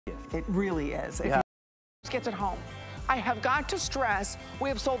It really is. If you gets it home. I have got to stress, we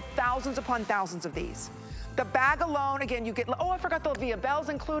have sold thousands upon thousands of these. The bag alone, again, you get, oh, I forgot the Via Bells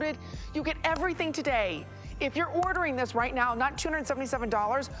included. You get everything today. If you're ordering this right now, not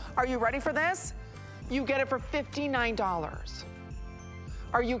 $277, are you ready for this? You get it for $59.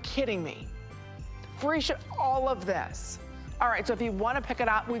 Are you kidding me? Free ship, all of this. All right, so if you want to pick it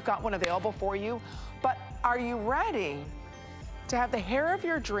up, we've got one available for you. But are you ready to have the hair of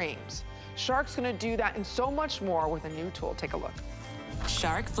your dreams? Shark's gonna do that and so much more with a new tool. Take a look.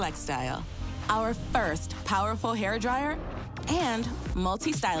 Shark FlexStyle, our first powerful hair dryer and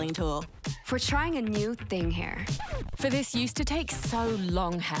multi-styling tool. For trying a new thing hair. For this used to take so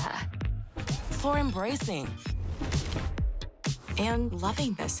long hair. For embracing and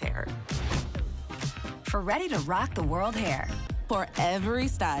loving this hair. For ready to rock the world hair. For every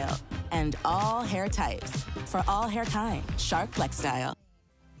style and all hair types. For all hair kind, Shark FlexStyle.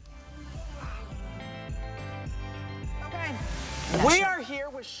 We are here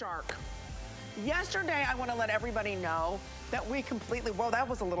with Shark. Yesterday, I want to let everybody know that we completely, well, that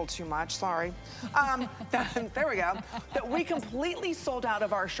was a little too much, sorry. There we go. That we completely sold out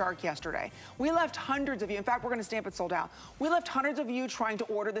of our Shark yesterday. We left hundreds of you, in fact, we're going to stamp it sold out. We left hundreds of you trying to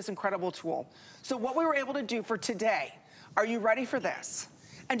order this incredible tool. So what we were able to do for today, are you ready for this?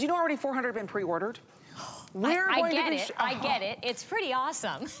 And do you know already 400 have been pre-ordered? I get it. It's pretty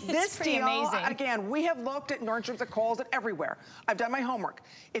awesome. This pretty deal, amazing. again, we have looked at nurseries, at Kohl's, at everywhere. I've done my homework.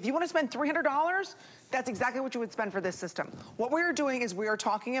 If you want to spend $300, that's exactly what you would spend for this system. What we are doing is we are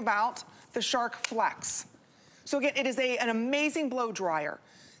talking about the Shark Flex. So again, it is an amazing blow dryer.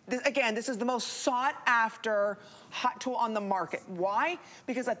 Again, this is the most sought after hot tool on the market. Why?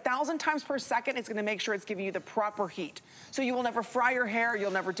 Because 1,000 times per second, it's gonna make sure it's giving you the proper heat. So you will never fry your hair,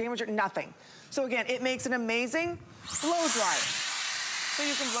 you'll never damage it, nothing. So again, it makes an amazing blow dryer. So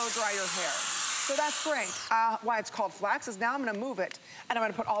you can blow dry your hair. So that's great. Why it's called Flex is now I'm gonna move it and I'm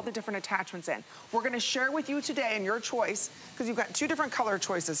gonna put all the different attachments in. We're gonna share with you today in your choice, because you've got 2 different color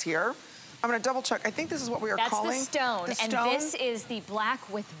choices here. I'm gonna double check. I think this is what we are calling. That's the stone. And this is the black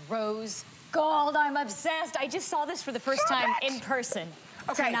with rose gold. I'm obsessed. I just saw this for the first time in person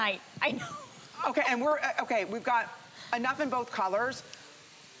tonight. I know. Okay, and we've got enough in both colors.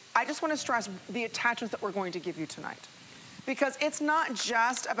 I just wanna stress the attachments that we're going to give you tonight. Because it's not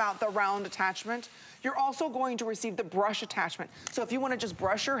just about the round attachment. You're also going to receive the brush attachment. So if you wanna just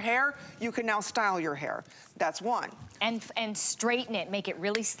brush your hair, you can now style your hair. That's one. And straighten it, make it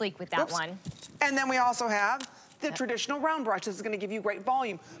really sleek with that one. And then we also have the traditional round brush. This is gonna give you great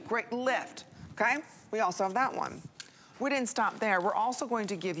volume, great lift, okay? We also have that one. We didn't stop there. We're also going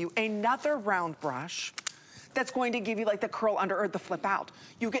to give you another round brush that's going to give you like the curl under or the flip out.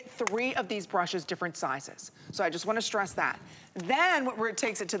 You get 3 of these brushes, different sizes. So I just wanna stress that. Then where it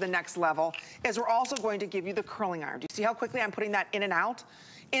takes it to the next level is we're also going to give you the curling iron. Do you see how quickly I'm putting that in and out?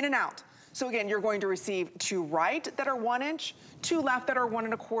 In and out. So again, you're going to receive 2 right that are 1 inch, 2 left that are 1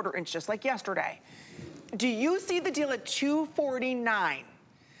 1/4 inch, just like yesterday. Do you see the deal at $249?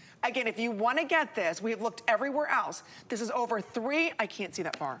 Again, if you wanna get this, we have looked everywhere else. This is over I can't see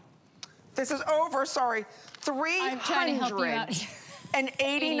that far. This is over, sorry,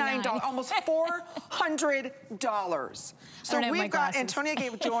 $389, almost $400. So we've got Antonia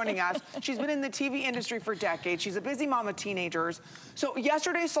Gabe joining us. She's been in the TV industry for decades. She's a busy mom of teenagers. So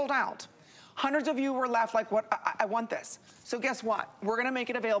yesterday sold out. Hundreds of you were left like, what? I want this. So guess what? We're gonna make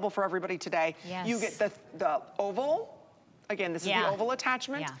it available for everybody today. Yes. You get the oval. Again, this is the oval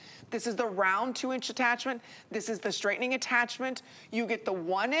attachment. This is the round 2-inch attachment. This is the straightening attachment. You get the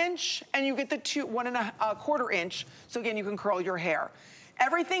 1 inch and you get the 1 1/4 inch. So again, you can curl your hair.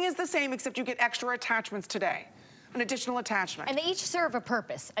 Everything is the same except you get extra attachments today. An additional attachment. And they each serve a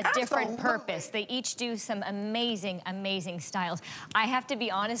purpose, a different purpose. They each do some amazing, amazing styles. I have to be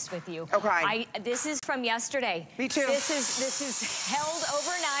honest with you. Okay. This is from yesterday. Me too. This is held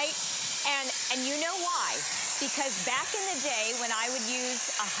overnight, and you know why? Because back in the day when I would use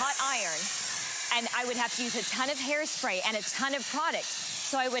a hot iron, and I would have to use a ton of hairspray and a ton of product,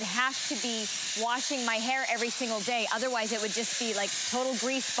 so I would have to be washing my hair every single day. Otherwise, it would just be like total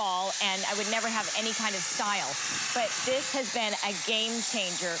grease ball, and I would never have any kind of style. But this has been a game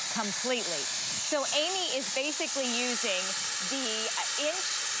changer completely. So Amy is basically using the inch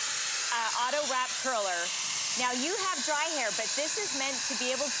auto wrap curler. Now you have dry hair, but this is meant to be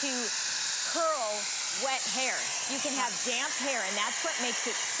able to curl wet hair. You can have damp hair, and that's what makes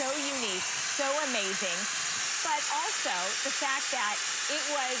it so unique, so amazing. But also the fact that it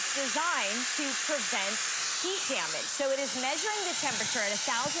was designed to prevent heat damage. So it is measuring the temperature at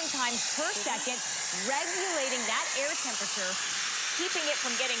 1,000 times per second, regulating that air temperature keeping it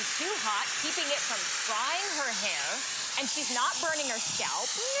from getting too hot, keeping it from frying her hair, and she's not burning her scalp.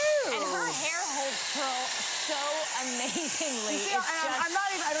 No. And her hair holds curl so amazingly. See, I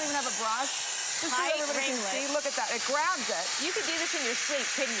don't even have a brush. Just so everybody can see, look at that, it grabs it. You could do this in your sleep,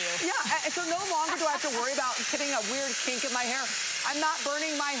 couldn't you? Yeah, and so no longer do I have to worry about getting a weird kink in my hair. I'm not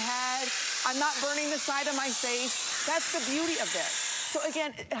burning my head. I'm not burning the side of my face. That's the beauty of this. So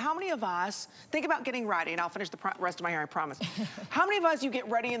again, how many of us, think about getting ready, and I'll finish the rest of my hair, I promise. How many of us, you get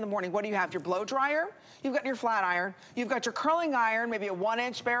ready in the morning, what do you have? Your blow dryer, you've got your flat iron, you've got your curling iron, maybe a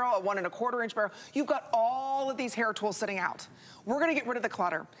 1-inch barrel, a 1 1/4 inch barrel. You've got all of these hair tools sitting out. We're gonna get rid of the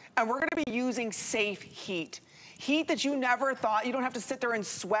clutter, and we're gonna be using safe heat. Heat that you never thought, you don't have to sit there and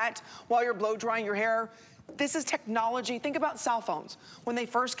sweat while you're blow drying your hair. This is technology. Think about cell phones. When they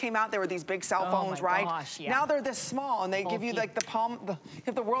first came out, there were these big cell phones, right? Gosh, yeah. Now they're this small, and they give you like you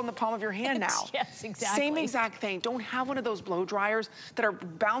have the world in the palm of your hand now. Yes, exactly. Same exact thing. Don't have one of those blow dryers that are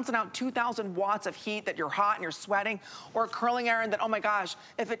bouncing out 2,000 watts of heat that you're hot and you're sweating, or a curling iron that, oh my gosh,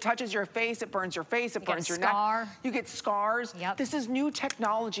 if it touches your face, it burns your face, it burns your neck. You get scars. Yep. This is new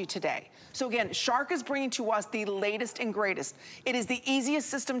technology today. So again, Shark is bringing to us the latest and greatest. It is the easiest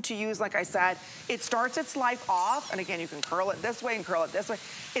system to use, like I said. It starts its life off, and again, you can curl it this way and curl it this way.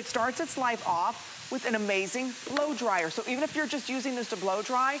 It starts its life off with an amazing blow dryer. So even if you're just using this to blow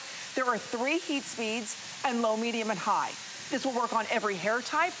dry, there are 3 heat speeds and low, medium, and high. This will work on every hair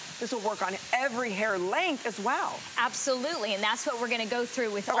type. This will work on every hair length as well. Absolutely, and that's what we're gonna go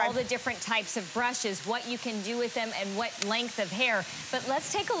through with all the different types of brushes, what you can do with them and what length of hair. But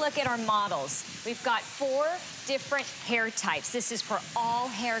let's take a look at our models. We've got 4 different hair types. This is for all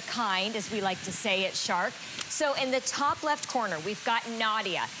hair kind, as we like to say at Shark. So in the top left corner, we've got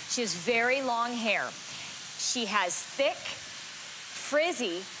Nadia. She has very long hair. She has thick,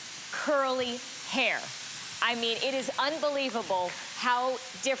 frizzy, curly hair. I mean, it is unbelievable how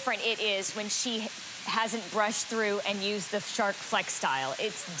different it is when she hasn't brushed through and used the Shark FlexStyle.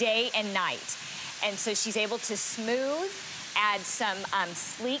 It's day and night. And so she's able to smooth, add some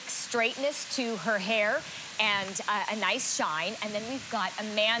sleek straightness to her hair, and a nice shine. And then we've got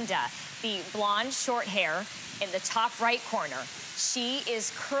Amanda, the blonde short hair in the top right corner. She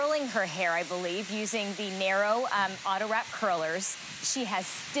is curling her hair, I believe, using the narrow auto wrap curlers. She has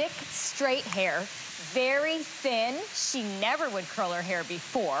thick, straight hair, very thin. She never would curl her hair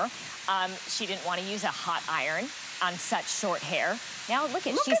before. She didn't want to use a hot iron on such short hair. Now look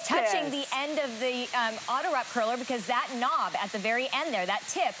at, she's touching the end of the auto wrap curler, because that knob at the very end there, that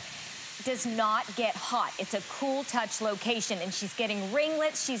tip, does not get hot. It's a cool touch location, and she's getting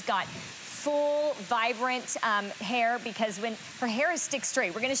ringlets. She's got full, vibrant hair, because when her hair is stick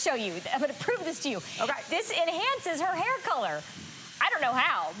straight, we're gonna show you, I'm gonna prove this to you. Okay. This enhances her hair color. I don't know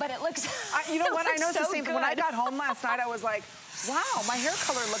how, but it looks, you know what, I know it's so the same. good. When I got home last night, I was like, wow, my hair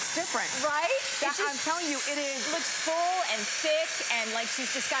color looks different. Right? I'm telling you, it looks full and thick, and like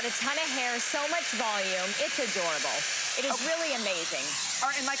she's just got a ton of hair, so much volume. It's adorable. It is really amazing.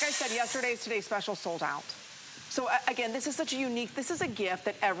 All right, and like I said, today's special sold out. So again, this is such a unique, this is a gift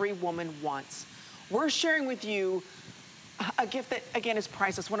that every woman wants. We're sharing with you a gift that, again, is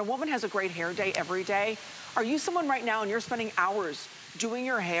priceless. When a woman has a great hair day every day, are you someone right now and you're spending hours doing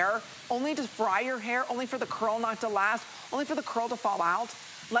your hair only to fry your hair, only for the curl not to last, only for the curl to fall out?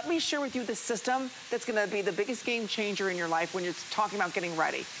 Let me share with you the system that's gonna be the biggest game changer in your life when you're talking about getting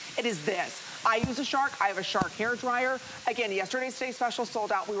ready. It is this. I use a Shark, I have a Shark hair dryer. Again, today's special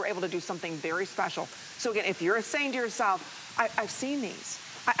sold out. We were able to do something very special. So again, if you're saying to yourself, I've seen these.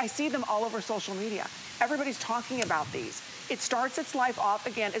 I see them all over social media. Everybody's talking about these. It starts its life off,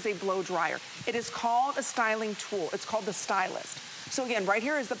 again, as a blow dryer. It is called a styling tool. It's called the Stylist. So again, right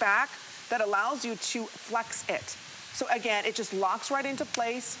here is the back that allows you to flex it. So again, it just locks right into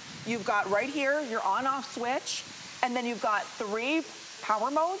place. You've got right here your on-off switch, and then you've got 3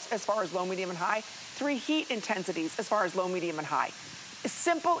 power modes as far as low, medium, and high, 3 heat intensities as far as low, medium, and high. It's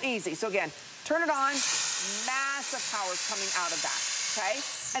simple, easy. So again, turn it on, massive power's coming out of that. Okay?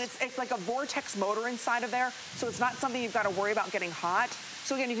 And it's like a vortex motor inside of there, so it's not something you've got to worry about getting hot.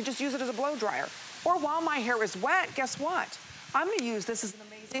 So again, you can just use it as a blow dryer. Or while my hair is wet, guess what? I'm gonna use this as an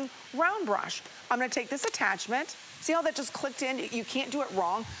amazing round brush. I'm gonna take this attachment, see how that just clicked in? You can't do it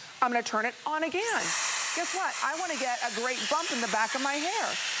wrong. I'm gonna turn it on again. Guess what? I wanna get a great bump in the back of my hair.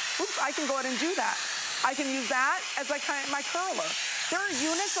 Oops, I can go ahead and do that. I can use that as like my curler. There are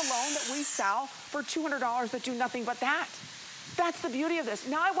units alone that we sell for $200 that do nothing but that. That's the beauty of this.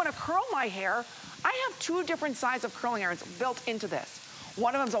 Now I want to curl my hair. I have 2 different sizes of curling irons built into this.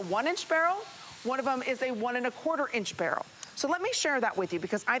 One of them is a 1-inch barrel. One of them is a 1 1/4 inch barrel. So let me share that with you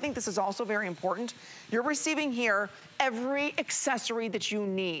because I think this is also very important. You're receiving here every accessory that you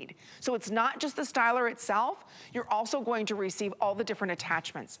need. So it's not just the styler itself, you're also going to receive all the different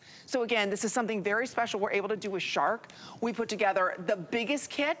attachments. So again, this is something very special we're able to do with Shark. We put together the biggest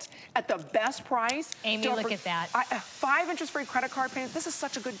kit at the best price. Amy, look at that. 5 interest-free credit card payment. This is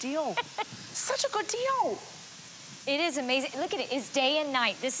such a good deal. Such a good deal. It is amazing. Look at it. It's day and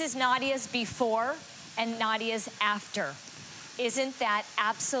night. This is Nadia's before and Nadia's after. Isn't that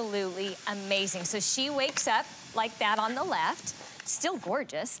absolutely amazing? So she wakes up like that on the left, still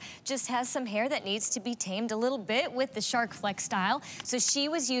gorgeous, just has some hair that needs to be tamed a little bit with the Shark FlexStyle. So she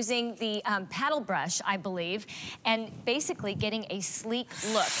was using the paddle brush, I believe, and basically getting a sleek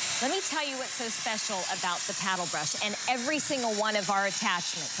look. Let me tell you what's so special about the paddle brush and every single one of our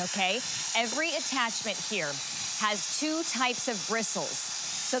attachments, okay? Every attachment here has 2 types of bristles.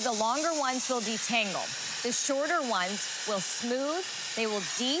 So the longer ones will detangle. The shorter ones will smooth, they will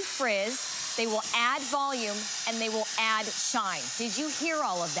defrizz, they will add volume, and they will add shine. Did you hear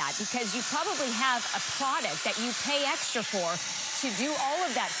all of that? Because you probably have a product that you pay extra for to do all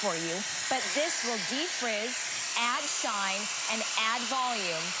of that for you, but this will defrizz, add shine, and add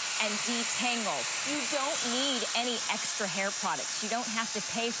volume, and detangle. You don't need any extra hair products. You don't have to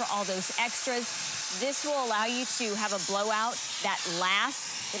pay for all those extras. This will allow you to have a blowout that lasts.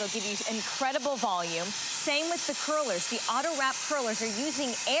 It'll give you incredible volume. Same with the curlers. The auto wrap curlers are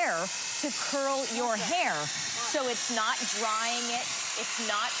using air to curl your hair. So it's not drying it, it's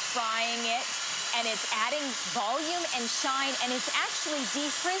not frying it, and it's adding volume and shine, and it's actually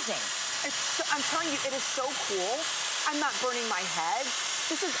defrizzing. I'm telling you, it is so cool. I'm not burning my head.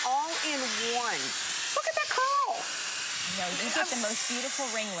 This is all in one. Look at that curl. No, you get the most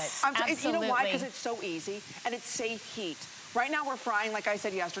beautiful ringlets. Absolutely. You know why? Because it's so easy, and it's safe heat. Right now we're frying, like I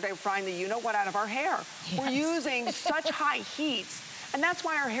said yesterday, we're frying the you-know-what out of our hair. Yes. We're using such high heats, and that's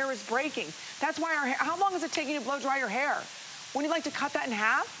why our hair is breaking. That's why our hair, how long is it taking you to blow dry your hair? Wouldn't you like to cut that in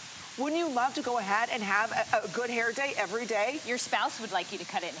half? Wouldn't you love to go ahead and have a good hair day every day? Your spouse would like you to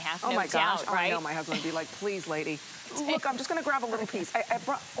cut it in half, oh no my gosh, doubt, right? I know my husband would be like, please, lady. Look, I'm just gonna grab a little piece.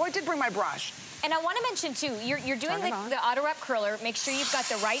 I did bring my brush. And I want to mention too, you're doing the auto wrap curler. Make sure you've got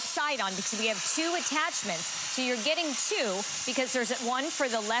the right side on because we have 2 attachments. So you're getting 2 because there's one for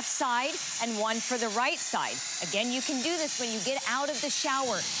the left side and one for the right side. Again, you can do this when you get out of the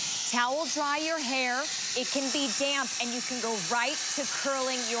shower. Towel dry your hair. It can be damp and you can go right to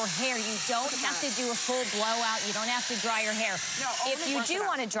curling your hair. You don't have to do a full blowout. You don't have to dry your hair. No, if you do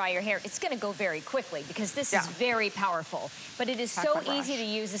want to dry your hair, it's going to go very quickly because this is very powerful. But it is so easy to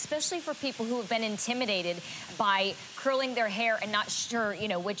use, especially for people who have been intimidated by curling their hair and not sure, you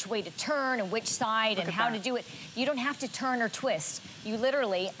know, which way to turn and which side and how to do it. You don't have to turn or twist. You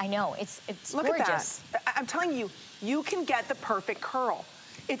literally, I know, it's Look gorgeous. At that. I'm telling you, you can get the perfect curl.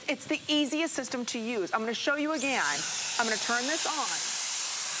 It's the easiest system to use. I'm gonna show you again. I'm gonna turn this on.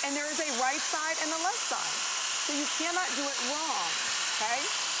 And there is a right side and a left side. So you cannot do it wrong, okay?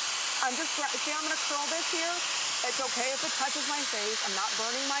 See how I'm gonna curl this here? It's okay if it touches my face. I'm not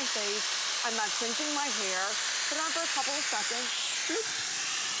burning my face. I'm not cinching my hair. Put it on for a couple of seconds.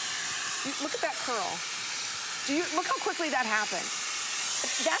 Look at that curl. Look how quickly that happened.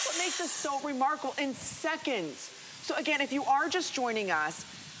 That's what makes this so remarkable in seconds. So again, if you are just joining us,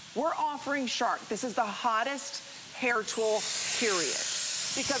 we're offering Shark. This is the hottest hair tool, period.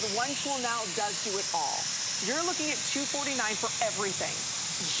 Because one tool now does do it all. You're looking at $249 for everything.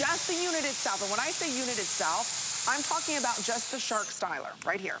 Just the unit itself. And when I say unit itself, I'm talking about just the Shark styler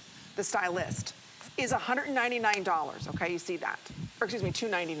right here. The stylist is $199, okay? You see that? Or excuse me,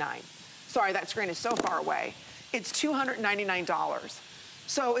 $299. Sorry, that screen is so far away. It's $299.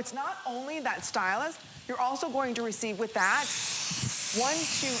 So it's not only that stylist, you're also going to receive with that 1, 2,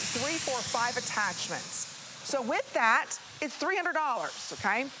 3, 4, 5 attachments. So with that, it's $300,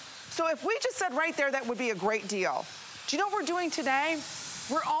 okay? So if we just said right there, that would be a great deal. Do you know what we're doing today?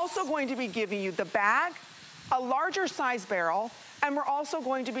 We're also going to be giving you the bag, a larger size barrel, and we're also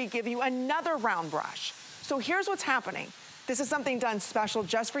going to be giving you another round brush. So here's what's happening. This is something done special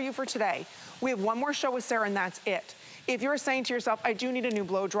just for you for today. We have one more show with Sarah and that's it. If you're saying to yourself, I do need a new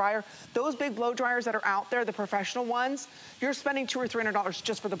blow dryer, those big blow dryers that are out there, the professional ones, you're spending $200 or $300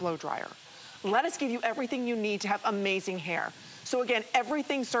 just for the blow dryer. Let us give you everything you need to have amazing hair. So again,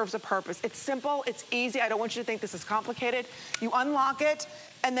 everything serves a purpose. It's simple, it's easy. I don't want you to think this is complicated. You unlock it,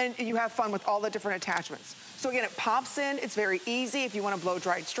 and then you have fun with all the different attachments. So again, it pops in, it's very easy. If you want to blow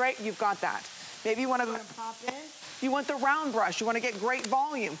dry it straight, you've got that. Maybe you want to pop in, you want the round brush, you want to get great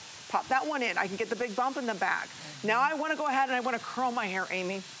volume. Pop that one in, I can get the big bump in the back. Now I want to go ahead and I want to curl my hair,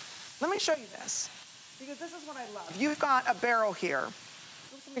 Amy. Let me show you this. Because this is what I love. You've got a barrel here.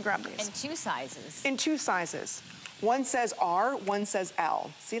 Let me grab these. And 2 sizes. In 2 sizes. One says R, one says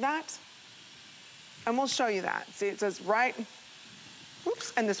L. See that? And we'll show you that. See, it says right,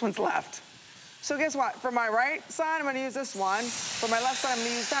 oops, and this one's left. So guess what? For my right side, I'm gonna use this one. For my left side, I'm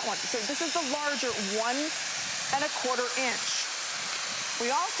gonna use that one. So this is the larger 1 1/4 inch. We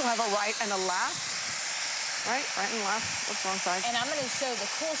also have a right and a left. Right and left. What's wrong side? And I'm gonna show the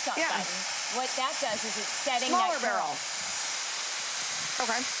cool shot button. What that does is it's setting smaller that barrel.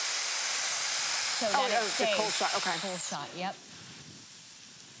 Okay. So that it's the cool shot, okay. Cool shot, yep.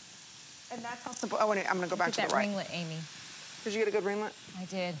 And that's how simple, oh, wait, I'm gonna go back to the right. Look at that ringlet, Amy. Did you get a good ringlet? I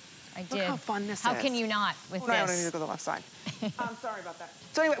did. Look how fun this is. How can you not with this? I don't need to go to the left side. I'm sorry about that.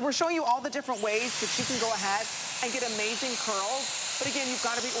 So anyway, we're showing you all the different ways that you can go ahead and get amazing curls. But again, you've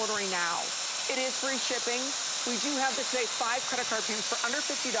got to be ordering now. It is free shipping. We do have today 5 credit card payments for under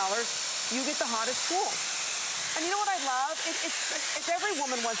 $50. You get the hottest tool. And you know what I love? It's every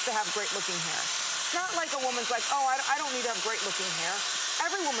woman wants to have great looking hair. It's not like a woman's like, oh, I don't need to have great looking hair.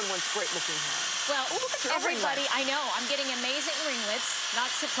 Every woman wants great looking hair. Well, look at your everybody, ringlet. I know, I'm getting amazing ringlets, not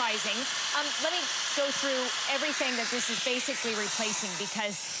surprising. Let me go through everything that this is basically replacing,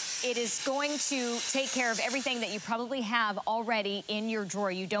 because it is going to take care of everything that you probably have already in your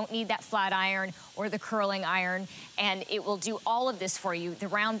drawer. You don't need that flat iron or the curling iron, and it will do all of this for you, the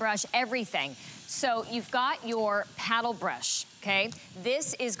round brush, everything. So you've got your paddle brush, okay?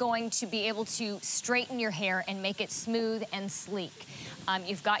 This is going to be able to straighten your hair and make it smooth and sleek.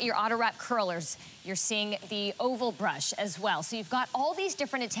 You've got your auto wrap curlers. You're seeing the oval brush as well. So you've got all these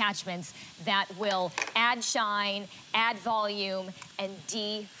different attachments that will add shine, add volume, and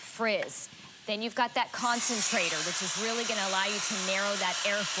de-frizz. Then you've got that concentrator, which is really gonna allow you to narrow that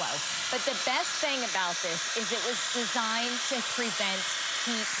airflow. But the best thing about this is it was designed to prevent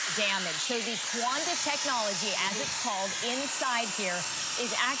heat damage. So the Quanta technology, as it's called, inside here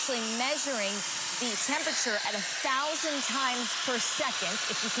is actually measuring the temperature at 1,000 times per second,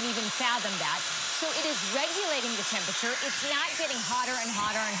 if you can even fathom that. So it is regulating the temperature. It's not getting hotter and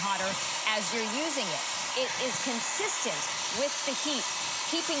hotter and hotter as you're using it. It is consistent with the heat,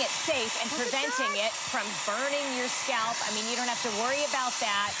 keeping it safe and preventing it from burning your scalp. I mean, you don't have to worry about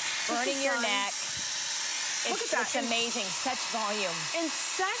that, burning your neck. Look at that. It's amazing, such volume. In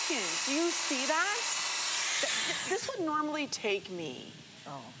seconds, do you see that? This would normally take me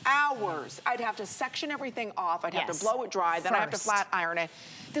hours. I'd have to section everything off. I'd have to blow it dry. Then I have to flat iron it.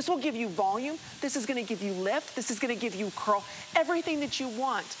 This will give you volume. This is gonna give you lift. This is gonna give you curl. Everything that you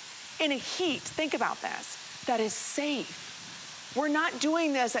want. In a heat, think about this, that is safe. We're not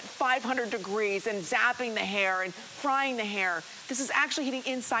doing this at 500 degrees and zapping the hair and frying the hair. This is actually heating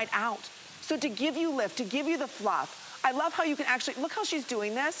inside out. So to give you lift, to give you the fluff, I love how you can actually, look how she's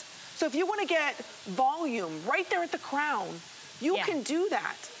doing this. So if you wanna get volume right there at the crown, you can do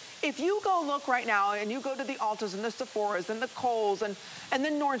that. If you go look right now and you go to the Ultas and the Sephoras and the Kohl's and the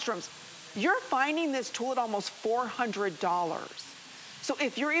Nordstroms, you're finding this tool at almost $400. So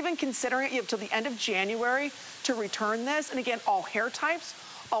if you're even considering it, you have till the end of January to return this. And again, all hair types,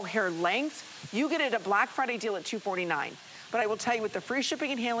 all hair lengths, you get it at a Black Friday deal at $249. But I will tell you, with the free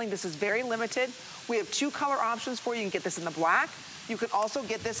shipping and handling, this is very limited. We have 2 color options for you. You can get this in the black. You can also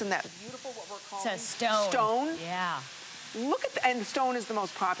get this in that beautiful, what we're calling stone. Yeah. Look at and stone is the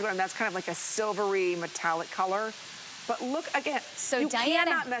most popular, and that's kind of like a silvery metallic color. But look again, so you Diana,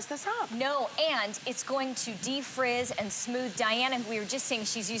 cannot mess this up. No, and it's going to defrizz and smooth. Diana, who we were just saying,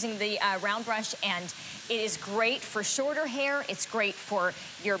 she's using the round brush, and it is great for shorter hair. It's great for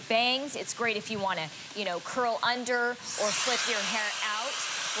your bangs. It's great if you want to, you know, curl under or flip your hair out.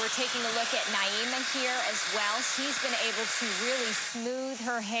 We're taking a look at Naima here as well. She's been able to really smooth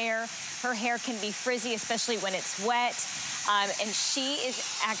her hair. Her hair can be frizzy, especially when it's wet. And she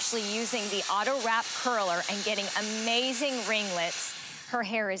is actually using the auto wrap curler and getting amazing ringlets. Her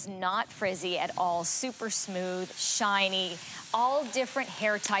hair is not frizzy at all, super smooth, shiny, all different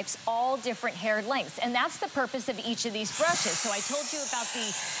hair types, all different hair lengths. And that's the purpose of each of these brushes. So I told you about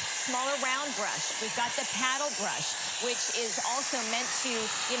the smaller round brush. We've got the paddle brush, which is also meant to,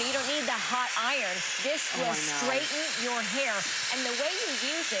 you know, you don't need the hot iron. This will straighten your hair. And the way you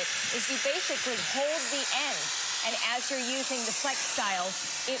use it is you basically hold the end. And as you're using the FlexStyle,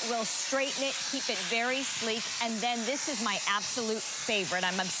 it will straighten it, keep it very sleek. And then this is my absolute favorite.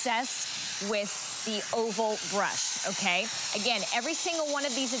 I'm obsessed with the oval brush, okay? Again, every single one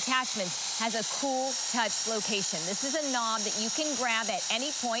of these attachments has a cool touch location. This is a knob that you can grab at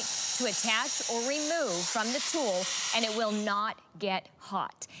any point to attach or remove from the tool, and it will not get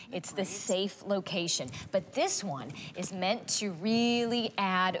hot. It's the safe location. But this one is meant to really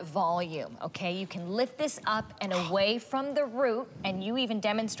add volume, okay? You can lift this up and away from the root, and you even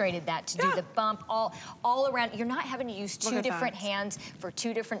demonstrated that to do the bump all around. You're not having to use two different hands for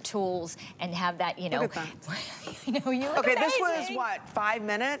two different tools and have that, you know. Look at that. You know, you look okay, amazing. this was what, 5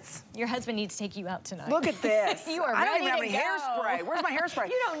 minutes? Your husband needs to take you out tonight. Look at this. You are I don't ready even have to any go. hairspray. Where's my hairspray?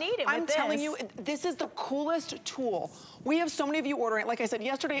 You don't need it I'm with this. telling you, this is the coolest tool. We have so many of you ordering it. Like I said,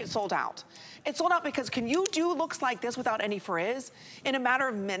 yesterday it sold out. It sold out because can you do looks like this without any frizz in a matter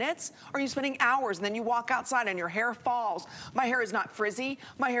of minutes? Or are you spending hours and then you walk outside and your hair falls? My hair is not frizzy.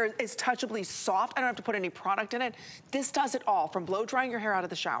 My hair is touchably soft. I don't have to put any product in it. This does it all, from blow drying your hair out of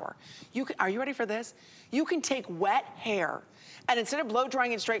the shower. Are you ready for this? You can take wet hair and instead of blow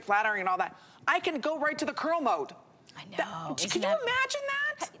drying and straight flat ironing and all that, I can go right to the curl mode. I know. Can you imagine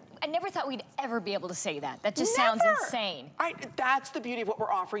that? I never thought we'd ever be able to say that. That just sounds insane. That's the beauty of what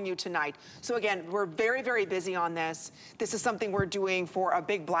we're offering you tonight. So again, we're very, very busy on this. This is something we're doing for a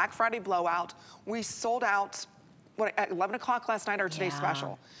big Black Friday blowout. We sold out, what, at 11 o'clock last night, our today's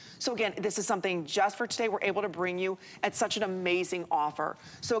special. So again, this is something just for today we're able to bring you at such an amazing offer.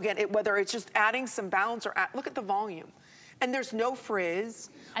 So again, whether it's just adding some bounce or look at the volume. And there's no frizz.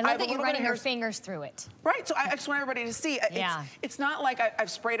 I love that you're running your fingers through it. Right, so I just want everybody to see. It's not like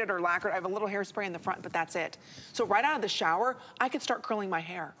I've sprayed it or lacquered. I have a little hairspray in the front, but that's it. So right out of the shower, I could start curling my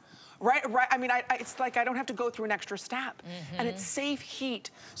hair. Right, I mean, it's like I don't have to go through an extra step. And it's safe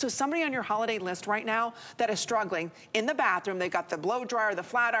heat. So somebody on your holiday list right now that is struggling in the bathroom, they've got the blow dryer, the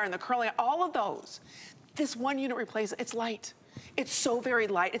flat iron, the curling, all of those. This one unit replaces, it's light. It's so very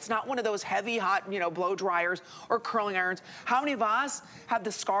light. It's not one of those heavy, hot, you know, blow dryers or curling irons. How many of us have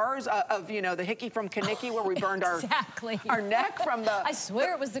the scars of you know, the hickey from Kanicki where we burned our neck from the... I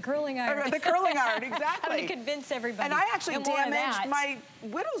swear it was the curling iron. The curling iron, exactly. Having to convince everybody. And I actually damaged my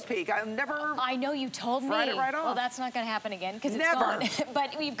widow's peak. I never... I know, you told me. Fried it right off. Well, that's not going to happen again because it's gone.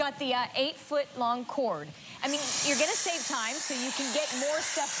 But we've got the 8-foot-long cord. I mean, you're going to save time so you can get more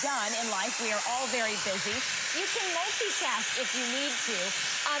stuff done in life. We are all very busy. You can multitask if you need to.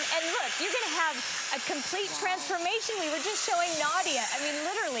 And look, you're going to have a complete transformation. We were just showing Nadia. I mean,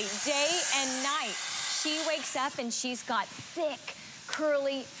 literally, day and night. She wakes up and she's got thick,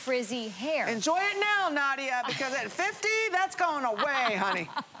 curly, frizzy hair. Enjoy it now, Nadia, because at 50, that's going away, honey.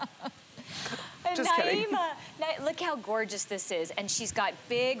 Just kidding. Look how gorgeous this is. And she's got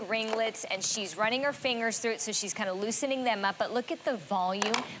big ringlets and she's running her fingers through it, so she's kind of loosening them up. But look at the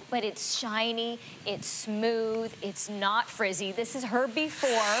volume, but it's shiny, it's smooth, it's not frizzy. This is her before.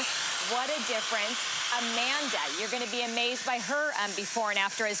 What a difference. Amanda, you're going to be amazed by her before and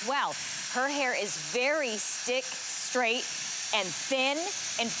after as well. Her hair is very stick, straight, and thin.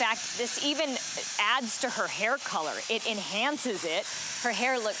 In fact, this even adds to her hair color. It enhances it. Her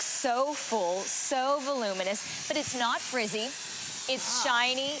hair looks so full, so voluminous, but it's not frizzy. It's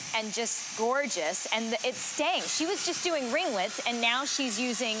shiny and just gorgeous, and it's staying. She was just doing ringlets, and now she's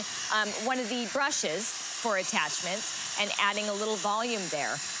using one of the brushes for attachments and adding a little volume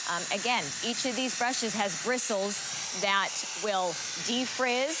there. Again, each of these brushes has bristles that will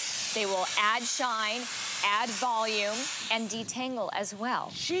defrizz, they will add shine, add volume, and detangle as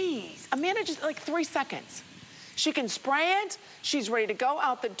well. Jeez, Amanda, just like 3 seconds. She can spray it, she's ready to go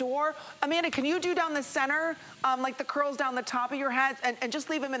out the door. Amanda, can you do down the center, like the curls down the top of your head, and just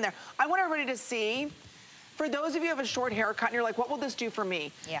leave them in there? I want everybody to see, for those of you who have a short haircut and you're like, what will this do for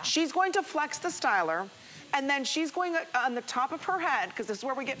me? Yeah. She's going to flex the styler, and then she's going on the top of her head, because this is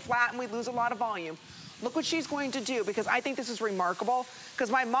where we get flat and we lose a lot of volume. Look what she's going to do, because I think this is remarkable, because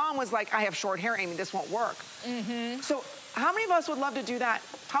my mom was like, I have short hair, Amy, this won't work. So how many of us would love to do that?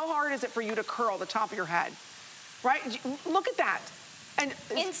 How hard is it for you to curl the top of your head? Right? Look at that. And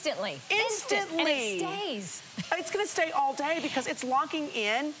instantly. Instantly. And it stays. It's going to stay all day because it's locking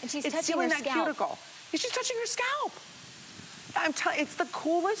in. And she's it's touching sealing her that scalp. cuticle. She's touching her scalp. I'm telling you, it's the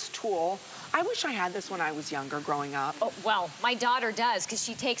coolest tool. I wish I had this when I was younger, growing up. Oh, well, my daughter does, because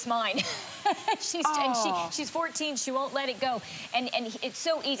she takes mine. She's 14, she won't let it go. And it's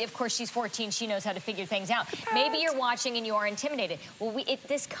so easy. Of course, she's 14, she knows how to figure things out. Maybe you're watching and you are intimidated. Well,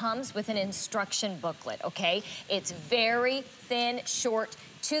 this comes with an instruction booklet, okay? It's very thin, short,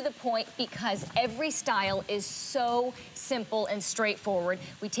 to the point, because every style is so simple and straightforward.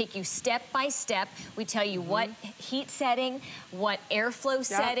 We take you step by step. We tell you what heat setting, what airflow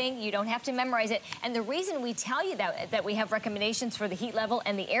setting. You don't have to memorize it. And the reason we tell you that we have recommendations for the heat level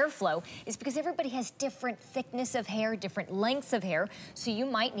and the airflow is because everybody has different thickness of hair, different lengths of hair. So you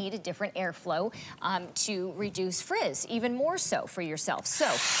might need a different airflow to reduce frizz, even more so for yourself. So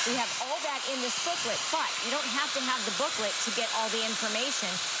we have all that in this booklet, but you don't have to have the booklet to get all the information.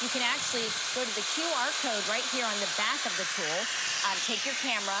 You can actually go to the QR code right here on the back of the tool, take your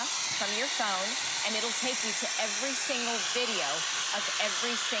camera from your phone, and it'll take you to every single video of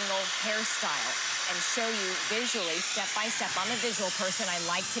every single hairstyle and show you visually, step by step. I'm a visual person. I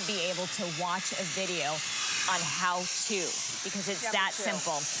like to be able to watch a video on how to, because it's that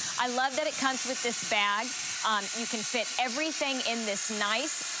simple. I love that it comes with this bag. You can fit everything in this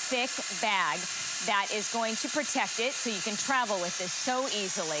nice, thick bag that is going to protect it, so you can travel with this so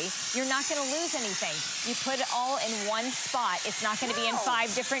easily. You're not gonna lose anything. You put it all in one spot. It's not gonna be in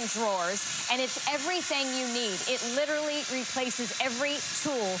 5 different drawers, and it's everything you need. It literally replaces every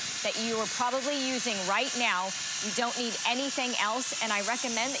tool that you are probably using right now. You don't need anything else, and I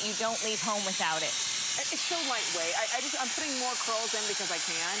recommend that you don't leave home without it. It's so lightweight. I'm putting more curls in because I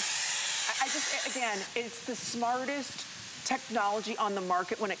can. Again, it's the smartest technology on the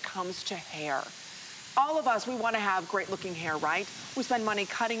market when it comes to hair. All of us, we want to have great looking hair, right? We spend money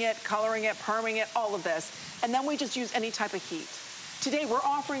cutting it, coloring it, perming it, all of this, and then we just use any type of heat. Today, we're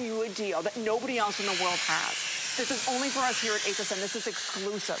offering you a deal that nobody else in the world has. This is only for us here at HSN. This is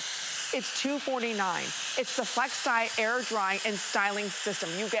exclusive. It's $249. It's the FlexStyle air drying and styling system.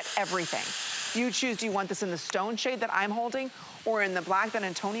 You get everything. You choose, do you want this in the stone shade that I'm holding or in the black that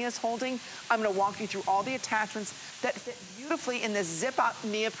Antonia's holding? I'm gonna walk you through all the attachments that fit beautifully in this zip-up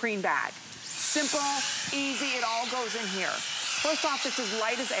neoprene bag. Simple, easy, it all goes in here. First off, it's as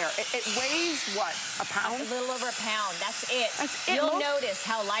light as air. It weighs, what, a pound? A little over a pound, that's it. That's it. You'll notice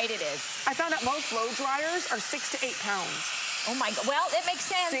how light it is. I found out most blow dryers are 6 to 8 pounds. Oh my God, well, it makes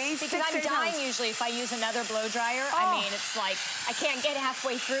sense. See? Because I'm dying usually if I use another blow dryer. I mean, it's like, I can't get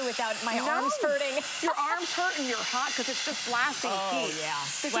halfway through without my arms hurting. Your arms hurt and you're hot because it's just blasting heat. Yeah,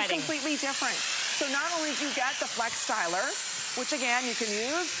 This is completely different. So not only do you get the Flex Styler, which again, you can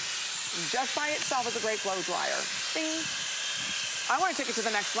use just by itself as a great blow dryer. Ding. I want to take it to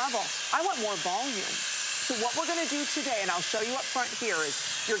the next level. I want more volume. So what we're going to do today, and I'll show you up front here, is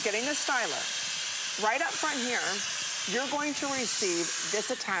you're getting the styler. Right up front here, you're going to receive this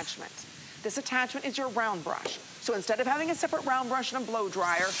attachment. This attachment is your round brush. So instead of having a separate round brush and a blow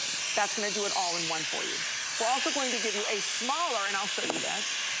dryer, that's going to do it all in one for you. We're also going to give you a smaller, and I'll show you this,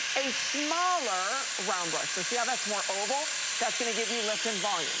 a smaller round brush. So see how that's more oval? That's going to give you lift and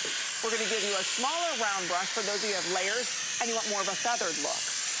volume. We're going to give you a smaller round brush for those of you who have layers and you want more of a feathered look.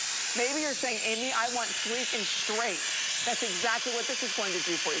 Maybe you're saying, Amy, I want sleek and straight. That's exactly what this is going to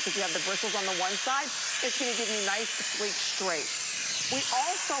do for you, because you have the bristles on the one side. It's going to give you nice, sleek, straight. We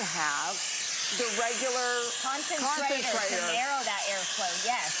also have the regular concentrator to narrow that airflow,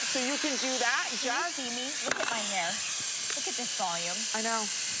 yes. So you can do that. Can you see me? Look at my hair. Look at this volume. I know.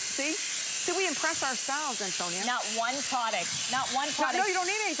 See? See, we impress ourselves, Antonia. Not one product. Not one product. No, you don't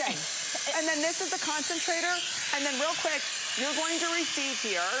need anything. And then this is the concentrator. And then real quick, you're going to receive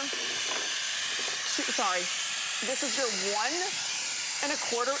here, sorry, this is your 1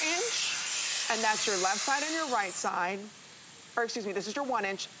 1/4 inch. And that's your left side and your right side. Or excuse me, this is your 1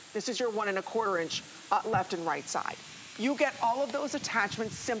 inch. This is your 1 1/4 inch left and right side. You get all of those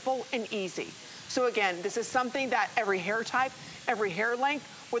attachments simple and easy. So again, this is something that every hair type, every hair length,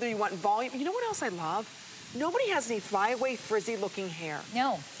 whether you want volume. You know what else I love? Nobody has any flyaway, frizzy looking hair.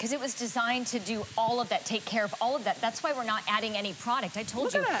 No, because it was designed to do all of that, take care of all of that. That's why we're not adding any product. I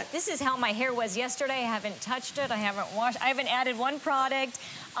told you, this is how my hair was yesterday. I haven't touched it. I haven't washed. I haven't added one product.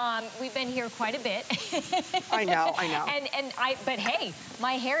 We've been here quite a bit. I know. But hey,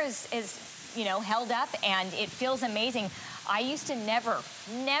 my hair is you know, held up and it feels amazing. I used to never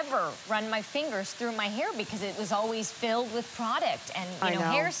run my fingers through my hair because it was always filled with product and, you know,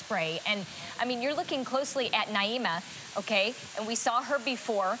 hairspray. And, I mean, you're looking closely at Naima, okay? And we saw her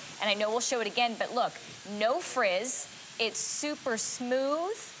before, and I know we'll show it again, but look, no frizz. It's super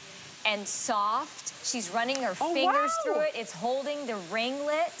smooth and soft. She's running her fingers through it. It's holding the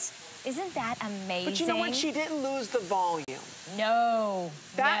ringlet. Isn't that amazing? But you know what? She didn't lose the volume. No.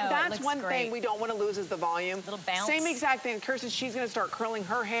 That's one thing we don't want to lose is the volume. Little bounce. Same exact thing. Kirsten, she's going to start curling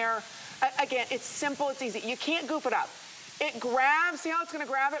her hair. Again, it's simple. It's easy. You can't goof it up. It grabs. See how it's going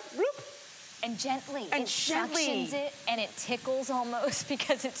to grab it? Whoop. And gently. And it gently. suctions it and it tickles almost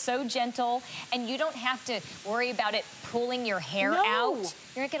because it's so gentle, and you don't have to worry about it pulling your hair out.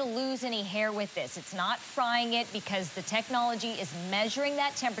 You're not gonna lose any hair with this. It's not frying it because the technology is measuring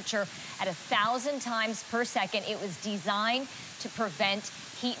that temperature at 1,000 times per second. It was designed to prevent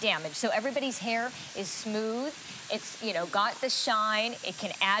heat damage. So everybody's hair is smooth. It's, you know, got the shine. It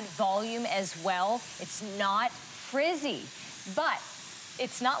can add volume as well. It's not frizzy, but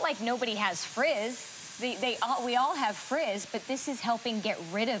it's not like nobody has frizz. We all have frizz, but this is helping get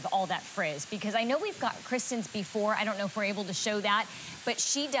rid of all that frizz, because I know we've got Kristen's before. I don't know if we're able to show that, but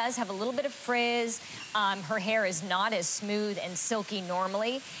she does have a little bit of frizz. Her hair is not as smooth and silky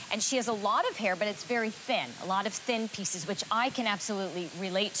normally, and she has a lot of hair, but it's very thin, a lot of thin pieces, which I can absolutely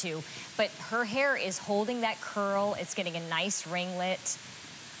relate to. But her hair is holding that curl. It's getting a nice ringlet.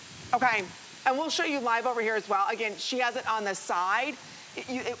 Okay, and we'll show you live over here as well. Again, she has it on the side.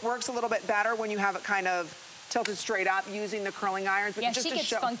 It works a little bit better when you have it kind of tilted straight up using the curling irons. But yeah, just she gets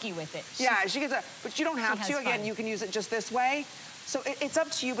funky with it. She gets a, but you don't have to. Again, you can use it just this way. So it's up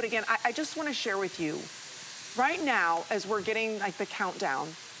to you. But again, I just want to share with you, right now, as we're getting like the countdown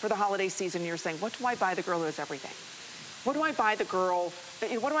for the holiday season, you're saying, what do I buy the girl who has everything? What do I buy the girl,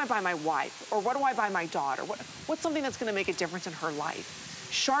 what do I buy my wife? Or what do I buy my daughter? What's something that's gonna make a difference in her life?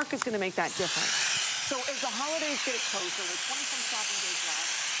 Shark is gonna make that difference. So as the holidays get closer, with 20 some shopping days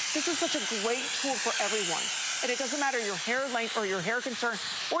left, this is such a great tool for everyone. And it doesn't matter your hair length or your hair concern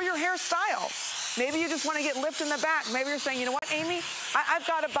or your hairstyle. Maybe you just want to get lift in the back. Maybe you're saying, you know what, Amy, I've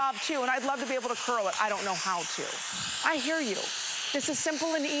got a bob too, and I'd love to be able to curl it. I don't know how to. I hear you. This is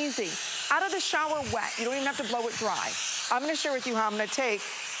simple and easy. Out of the shower wet. You don't even have to blow it dry. I'm going to share with you how I'm going to take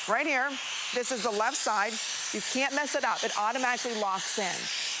right here. This is the left side. You can't mess it up. It automatically locks in.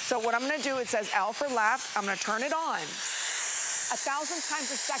 So what I'm gonna do, it says L for left. I'm gonna turn it on. 1,000 times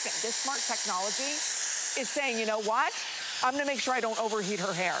a second. This smart technology is saying, you know what? I'm gonna make sure I don't overheat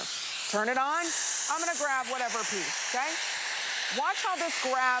her hair. Turn it on. I'm gonna grab whatever piece, okay? Watch how this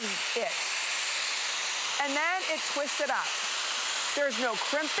grabs it. And then it twists it up. There's no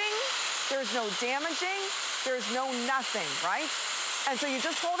crimping. There's no damaging. There's no nothing, right? And so you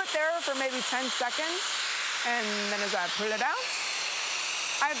just hold it there for maybe 10 seconds. And then as I pull it out,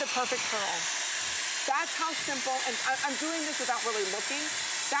 I have the perfect curl. That's how simple, and I'm doing this without really looking.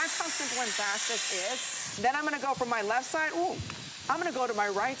 That's how simple and fast this is. Then I'm gonna go from my left side, I'm gonna go to my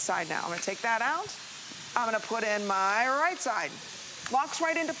right side now. I'm gonna take that out. I'm gonna put in my right side. Locks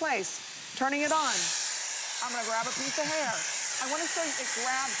right into place. Turning it on. I'm gonna grab a piece of hair. I wanna show you, it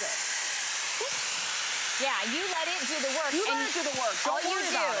grabs it. Yeah, you let it do the work. You let it do the work. All you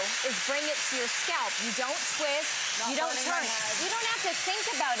do is bring it to your scalp. You don't twist, you don't turn. You don't have to think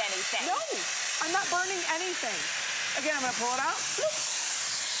about anything. No, I'm not burning anything. Again, I'm gonna pull it out.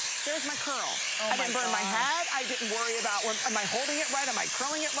 There's my curl. I didn't burn my head. I didn't worry about, am I holding it right? Am I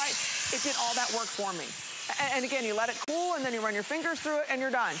curling it right? It did all that work for me. And again, you let it cool, and then you run your fingers through it, and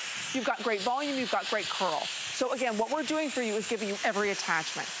you're done. You've got great volume, you've got great curl. So again, what we're doing for you is giving you every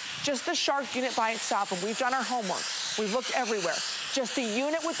attachment. Just the Shark unit by itself, and we've done our homework. We've looked everywhere. Just the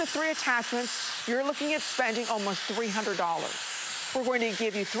unit with the 3 attachments, you're looking at spending almost $300. We're going to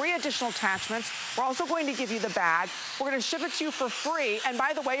give you 3 additional attachments. We're also going to give you the bag. We're going to ship it to you for free. And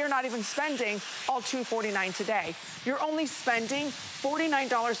by the way, you're not even spending all $249 today. You're only spending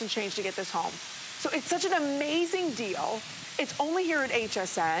 $49 and change to get this home. So it's such an amazing deal. It's only here at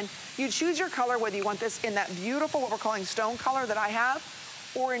HSN. You choose your color, whether you want this in that beautiful, what we're calling stone color that I have,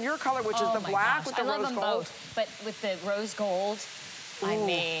 or in your color, which is the black with the rose gold. I love them both, but with the rose gold, I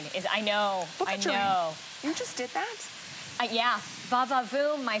mean, I know, I know. You just did that? Yeah,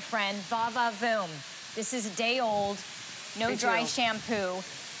 va-va-voom, my friend, va-va-voom. This is a day old, no dry shampoo.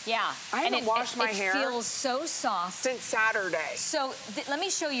 Yeah. I haven't washed my hair. It feels so soft. Since Saturday. So let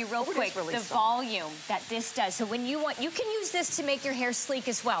me show you real quick the volume that this does. So when you want, you can use this to make your hair sleek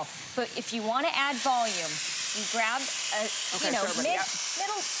as well. But if you want to add volume, you grab a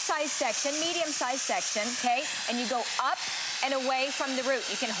middle-sized section, medium-sized section, okay? And you go up and away from the root.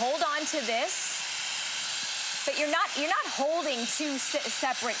 You can hold on to this. But you're not holding 2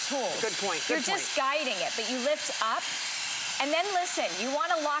 separate tools. Good point. You're just guiding it, but you lift up. And then listen, you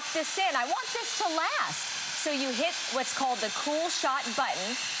want to lock this in. I want this to last. So you hit what's called the cool shot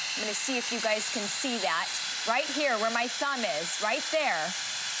button. I'm going to see if you guys can see that. Right here where my thumb is, right there.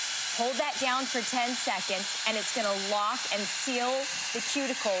 Hold that down for 10 seconds, and it's going to lock and seal the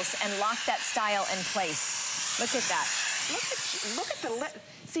cuticles and lock that style in place. Look at that. Look at the,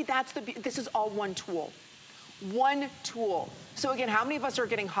 see, that's the, this is all one tool. One tool. So again, how many of us are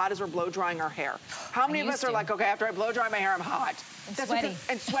getting hot as we're blow drying our hair? How many of us are like, okay, after I blow dry my hair, I'm hot. And sweaty.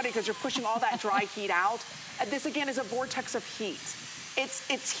 And sweaty because you're pushing all that dry heat out. This again is a vortex of heat.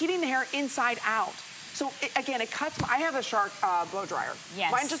 It's heating the hair inside out. So again, it cuts, I have a Shark blow dryer.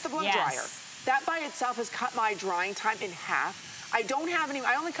 Yes. Mine's just a blow dryer. That by itself has cut my drying time in half. I don't have any,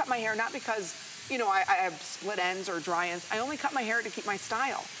 I only cut my hair not because, you know, I have split ends or dry ends. I only cut my hair to keep my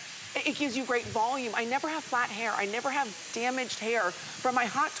style. It gives you great volume. I never have flat hair. I never have damaged hair from my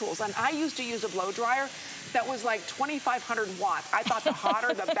hot tools. And I used to use a blow dryer that was like 2,500 watts. I thought the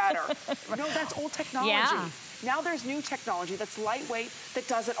hotter, the better. No, that's old technology. Yeah. Now there's new technology that's lightweight, that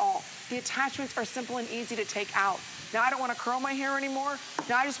does it all. The attachments are simple and easy to take out. Now I don't want to curl my hair anymore.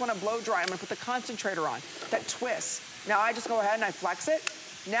 Now I just want to blow dry. I'm going to put the concentrator on, that twists. Now I just go ahead and I flex it.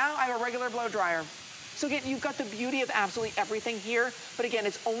 Now I have a regular blow dryer. So again, you've got the beauty of absolutely everything here, but again,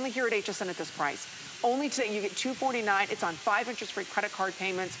 it's only here at HSN at this price. Only today, you get $249. It's on 5 interest-free credit card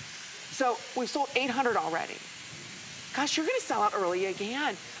payments. So we've sold 800 already. Gosh, you're gonna sell out early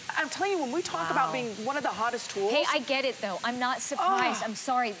again. I'm telling you, when we talk about being one of the hottest tools. Hey, I get it though. I'm not surprised. I'm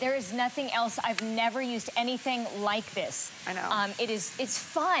sorry. There is nothing else. I've never used anything like this. I know. It's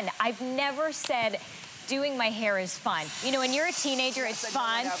fun. I've never said doing my hair is fun. You know, when you're a teenager, it's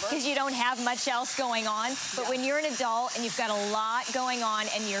fun because you don't have much else going on. But when you're an adult and you've got a lot going on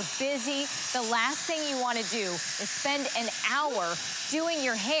and you're busy, the last thing you want to do is spend an hour doing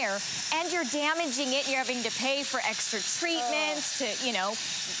your hair and you're damaging it. You're having to pay for extra treatments to, you know,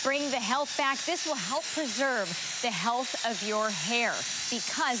 bring the health back. This will help preserve the health of your hair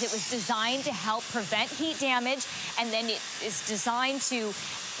because it was designed to help prevent heat damage, and then it is designed to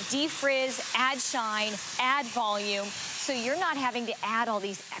defrizz, add shine, add volume, so you're not having to add all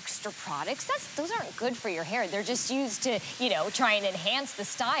these extra products. Those aren't good for your hair. They're just used to, you know, try and enhance the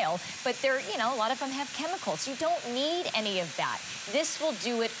style, but they're, you know, a lot of them have chemicals. You don't need any of that. This will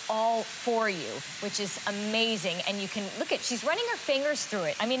do it all for you, which is amazing. And you can, look at, she's running her fingers through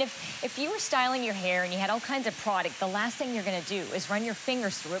it. I mean, if you were styling your hair and you had all kinds of product, the last thing you're gonna do is run your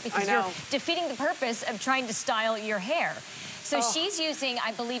fingers through it because you're defeating the purpose of trying to style your hair. So she's using,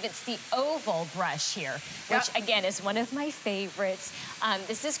 I believe it's the oval brush here, which again is one of my favorites.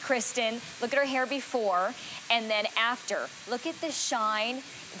 This is Kristen. Look at her hair before and then after. Look at the shine.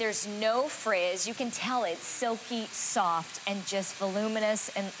 There's no frizz. You can tell it's silky, soft, and just voluminous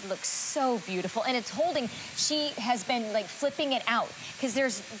and looks so beautiful. And it's holding, she has been like flipping it out because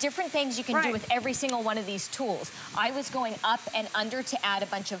there's different things you can do with every single one of these tools. I was going up and under to add a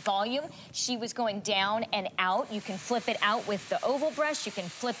bunch of volume. She was going down and out. You can flip it out with the oval brush. You can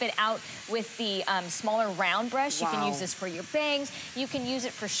flip it out with the smaller round brush. You can use this for your bangs. You can use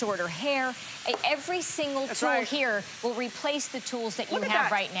it for shorter hair. Every single tool here will replace the tools that you have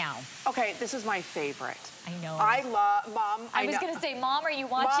right now. Okay, this is my favorite. I know. I love, Mom. I was going to say, Mom, are you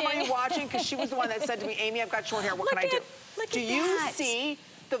watching? Mom, are you watching? Because she was the one that said to me, Amy, I've got short hair. What can I do? Do you see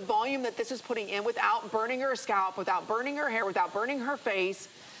the volume that this is putting in without burning her scalp, without burning her hair, without burning her face?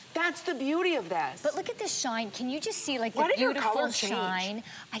 That's the beauty of this. But look at this shine. Can you just see like the beautiful shine?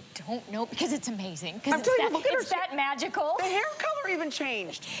 I don't know because it's amazing. I'm telling you, look at her. It's that magical. The hair color even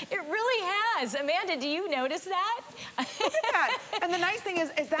changed. It really has. Amanda, do you notice that? Look at that. And the nice thing is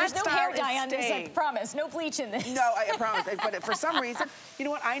that there's no hair dye on this, I promise. No bleach in this. No, I promise. But for some reason, you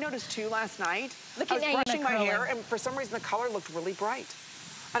know what I noticed too last night? I was brushing my hair and for some reason the color looked really bright.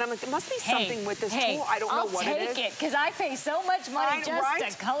 And I'm like, there must be something with this tool. I don't know what it is. I'll take it, because I pay so much money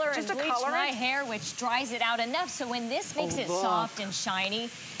just to color and bleach my hair, which dries it out enough. So when this makes it soft and shiny,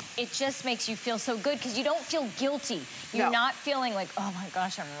 it just makes you feel so good, because you don't feel guilty. You're not feeling like, oh my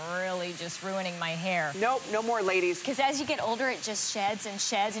gosh, I'm really just ruining my hair. Nope, no more, ladies. Because as you get older, it just sheds,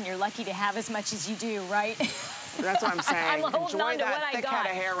 and you're lucky to have as much as you do, right? That's what I'm saying. I'm holding on to what I got. Thick head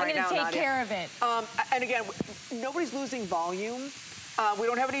of hair right now, I'm gonna take care of it. And again, nobody's losing volume. We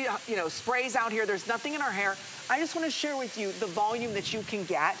don't have any, you know, sprays out here. There's nothing in our hair. I just want to share with you the volume that you can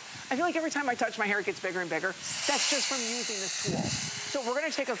get. I feel like every time I touch my hair, it gets bigger and bigger. That's just from using this tool. So we're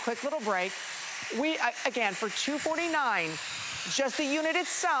going to take a quick little break. Again, for $249, just the unit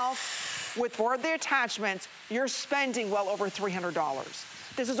itself, with 4 of the attachments, you're spending well over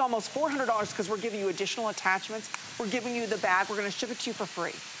 $300. This is almost $400 because we're giving you additional attachments. We're giving you the bag. We're going to ship it to you for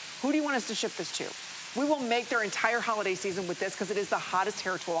free. Who do you want us to ship this to? We will make their entire holiday season with this because it is the hottest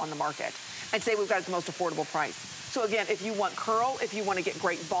hair tool on the market. And today we've got it at the most affordable price. So again, if you want curl, if you want to get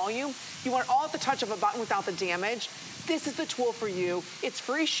great volume, you want it all at the touch of a button without the damage, this is the tool for you. It's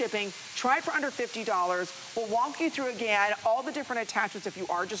free shipping. Try it for under $50. We'll walk you through again all the different attachments if you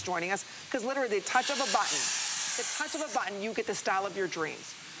are just joining us, because literally the touch of a button, you get the style of your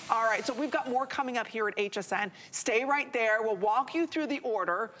dreams. All right, so we've got more coming up here at HSN. Stay right there. We'll walk you through the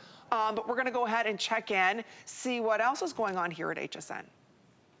order, but we're gonna go ahead and check in, see what else is going on here at HSN.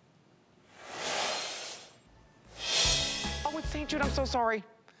 Oh, it's St. Jude, I'm so sorry.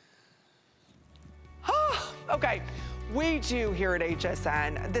 Okay, we do here at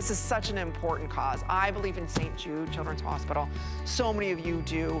HSN. This is such an important cause. I believe in St. Jude Children's Hospital. So many of you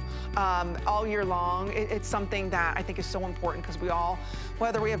do. All year long, it's something that I think is so important because we all,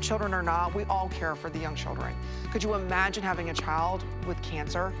 whether we have children or not, we all care for the young children. Could you imagine having a child with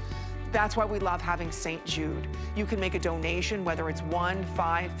cancer? That's why we love having St. Jude. You can make a donation, whether it's 1,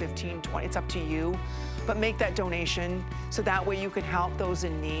 5, 15, 20, it's up to you. But make that donation so that way you can help those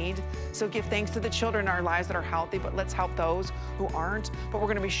in need. So give thanks to the children in our lives that are healthy, but let's help those who aren't. But we're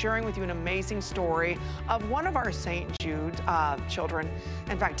gonna be sharing with you an amazing story of one of our St. Jude children.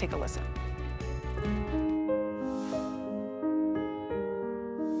 In fact, take a listen.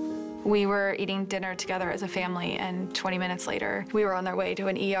 We were eating dinner together as a family, and 20 minutes later, we were on our way to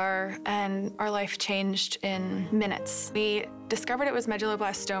an ER, and our life changed in minutes. We discovered it was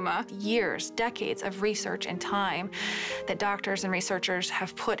medulloblastoma. Years, decades of research and time that doctors and researchers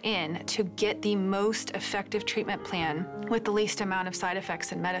have put in to get the most effective treatment plan with the least amount of side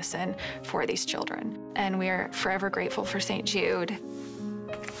effects in medicine for these children. And we are forever grateful for St. Jude.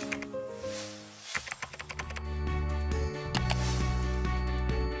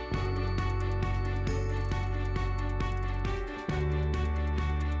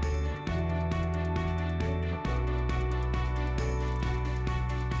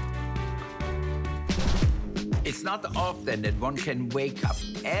 It's not often that one can wake up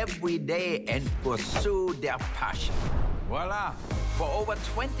every day and pursue their passion. Voila! For over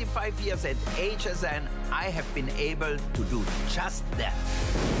 25 years at HSN, I have been able to do just that.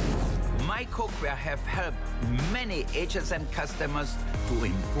 My cookware have helped many HSN customers to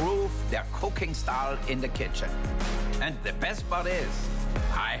improve their cooking style in the kitchen. And the best part is,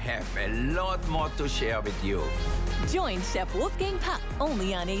 I have a lot more to share with you. Join Chef Wolfgang Puck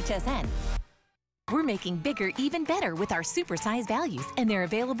only on HSN. We're making bigger even better with our supersize values, and they're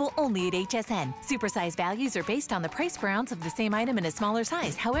available only at HSN. Supersize values are based on the price per ounce of the same item in a smaller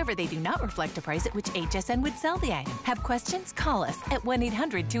size. However, they do not reflect the price at which HSN would sell the item. Have questions? Call us at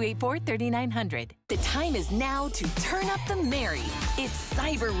 1-800-284-3900. The time is now to turn up the merry. It's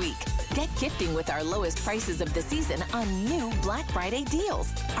Cyber Week. Get gifting with our lowest prices of the season on new Black Friday deals.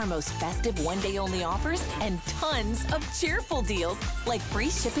 Our most festive one-day-only offers and tons of cheerful deals like free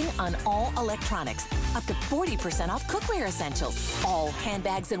shipping on all electronics, up to 40% off cookware essentials, all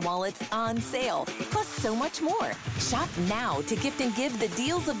handbags and wallets on sale, plus so much more. Shop now to gift and give the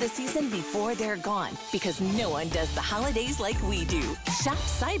deals of the season before they're gone, because no one does the holidays like we do. Shop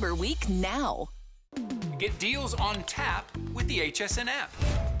Cyber Week now. Get deals on tap with the HSN app.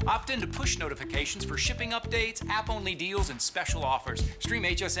 Opt into push notifications for shipping updates, app-only deals, and special offers. Stream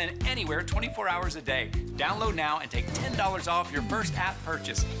HSN anywhere 24 hours a day. Download now and take $10 off your first app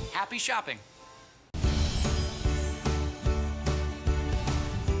purchase. Happy shopping.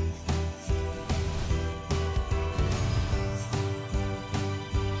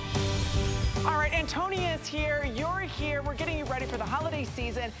 Antonia is here, you're here, we're getting you ready for the holiday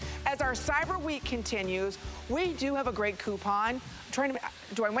season. As our Cyber Week continues, we do have a great coupon. I'm trying to,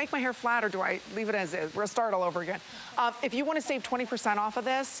 do I make my hair flat or do I leave it as is? We'll start all over again. If you want to save 20% off of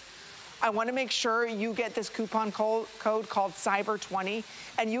this, I want to make sure you get this coupon code called Cyber20,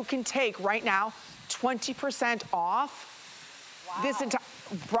 and you can take right now 20% off this entire,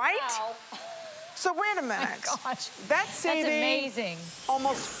 right? Wow. So wait a minute. Oh my gosh. That's saving amazing.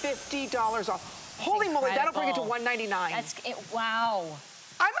 Almost $50 off. Holy moly, that'll bring it to $199. That's it. Wow.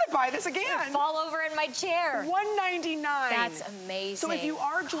 I'm gonna buy this again. Fall over in my chair. $199. That's amazing. So if you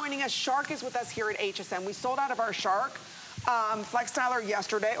are joining us, Shark is with us here at HSN. We sold out of our Shark FlexStyler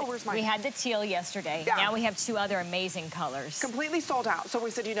yesterday. Oh, where's my? We had the teal yesterday. Yeah. Now we have 2 other amazing colors. Completely sold out. So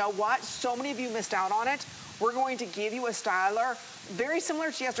we said, you know what? So many of you missed out on it. We're going to give you a styler very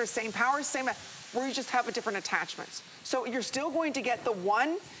similar to yesterday, same power, same, where you just have a different attachments. So you're still going to get the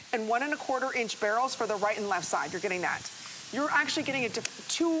 1 and 1 1/4 inch barrels for the right and left side. You're getting that. You're actually getting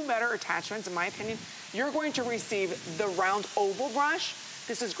 2 better attachments, in my opinion. You're going to receive the round oval brush.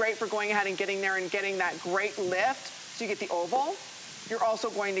 This is great for going ahead and getting there and getting that great lift. So you get the oval. You're also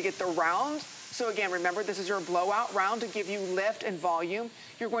going to get the round. So again, remember, this is your blowout round to give you lift and volume.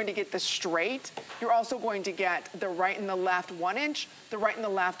 You're going to get the straight. You're also going to get the right and the left 1 inch, the right and the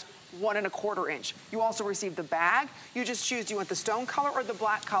left 1 1/4 inch. You also receive the bag. You just choose, do you want the stone color or the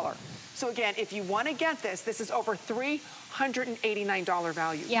black color? So again, if you want to get this, this is over $389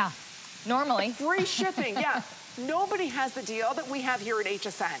 value. Yeah, normally. Free shipping, yeah. nobody has the deal that we have here at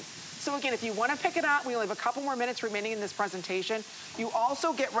HSN. So again, if you want to pick it up, we only have a couple more minutes remaining in this presentation. You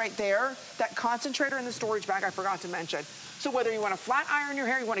also get right there that concentrator in the storage bag I forgot to mention. So whether you want to flat iron your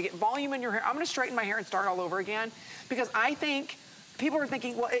hair, you want to get volume in your hair, I'm going to straighten my hair and start all over again because I think people are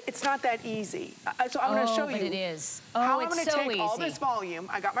thinking, well, it's not that easy. So I'm going to show you. But it is. How I'm going to take all this volume.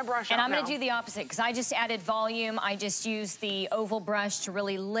 I got my brush out now. And I'm going to do the opposite because I just added volume. I just used the oval brush to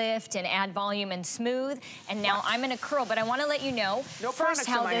really lift and add volume and smooth. And now I'm going to curl. But I want to let you know first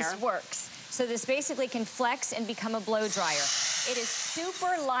how this works. So this basically can flex and become a blow dryer. It is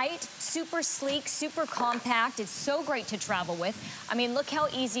super light, super sleek, super compact. It's so great to travel with. I mean, look how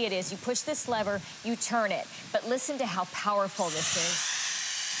easy it is. You push this lever, you turn it. But listen to how powerful this is.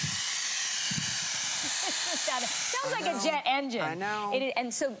 Sounds like a jet engine. I know.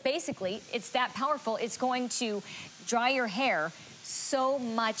 And so basically, it's that powerful. It's going to dry your hair so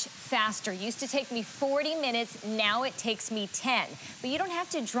much faster. Used to take me 40 minutes, now it takes me 10. But you don't have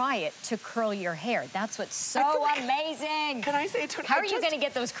to dry it to curl your hair. That's what's so amazing. Can I say it? How are you going to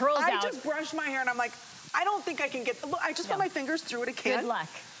get those curls out? I just brushed my hair and I'm like, I don't think I can get, look, I just put my fingers through it again. Good luck.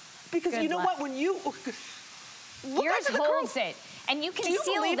 Because you know what, when you, yours holds it. And you can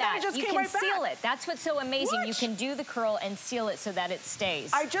seal that. You can seal it. That's what's so amazing. You can do the curl and seal it so that it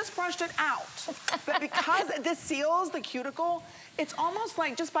stays. I just brushed it out. But because this seals the cuticle, it's almost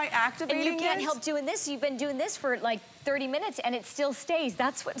like just by activating it. And you can't help doing this. You've been doing this for like 30 minutes and it still stays.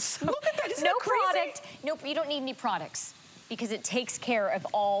 That's what's so... Look at that. Isn't that crazy? Product. Nope, you don't need any products because it takes care of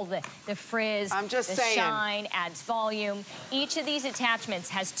all the frizz, the shine, adds volume. Each of these attachments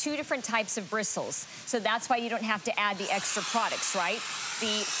has 2 different types of bristles. So that's why you don't have to add the extra products, right?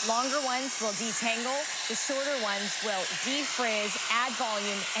 The longer ones will detangle, the shorter ones will defrizz, add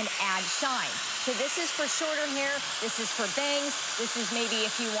volume, and add shine. So this is for shorter hair, this is for bangs, this is maybe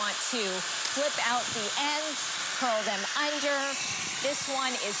if you want to flip out the ends, curl them under. This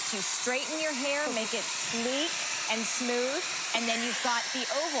one is to straighten your hair, make it sleek and smooth. And then you've got the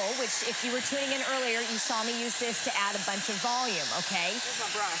oval, which if you were tuning in earlier, you saw me use this to add a bunch of volume, okay? Here's my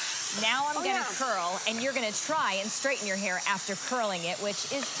brush. Now I'm gonna curl, and you're gonna try and straighten your hair after curling it,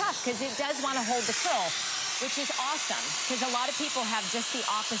 which is tough, because it does wanna hold the curl, which is awesome, because a lot of people have just the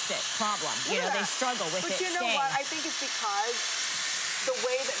opposite problem. You know, they struggle with it staying. But you know what, I think it's because the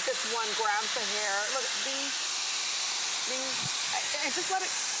way that this one grabs the hair, look, and just let it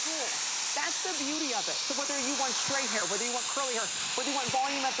cool. That's the beauty of it. So whether you want straight hair, whether you want curly hair, whether you want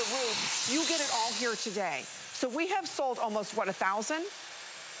volume at the root, you get it all here today. So we have sold almost, what, 1,000?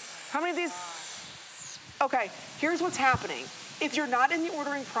 How many of these? Okay, here's what's happening. If you're not in the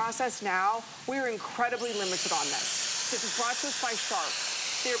ordering process now, we are incredibly limited on this. This is brought to us by Shark.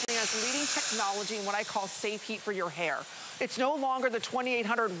 They're bringing us leading technology in what I call safe heat for your hair. It's no longer the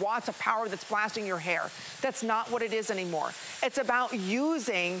 2,800 watts of power that's blasting your hair. That's not what it is anymore. It's about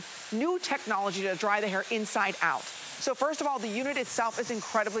using new technology to dry the hair inside out. So first of all, the unit itself is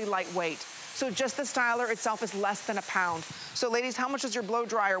incredibly lightweight. So just the styler itself is less than a pound. So ladies, how much does your blow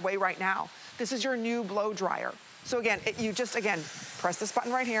dryer weigh right now? This is your new blow dryer. So again, you just, press this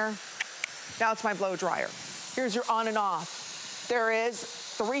button right here. Now it's my blow dryer. Here's your on and off. There is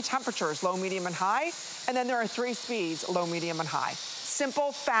 3 temperatures, low, medium, and high. And then there are 3 speeds, low, medium, and high.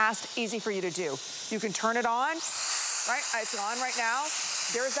 Simple, fast, easy for you to do. You can turn it on, right? It's on right now.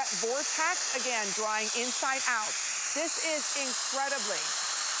 There's that vortex, again, drying inside out. This is incredibly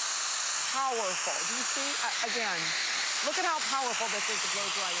powerful. Do you see? Again, look at how powerful this is to blow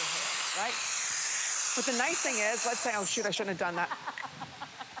dry your hair, right? But the nice thing is, let's say, oh shoot, I shouldn't have done that.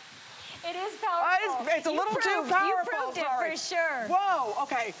 It is powerful. It's a little too powerful. You proved it for sure. Whoa,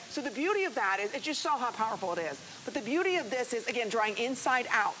 okay. So the beauty of that is, it just saw how powerful it is. But the beauty of this is, again, drying inside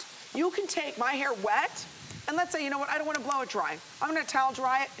out. You can take my hair wet, and let's say, you know what, I don't want to blow it dry. I'm going to towel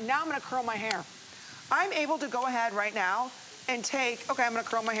dry it, now I'm going to curl my hair. I'm able to go ahead right now and take, okay, I'm going to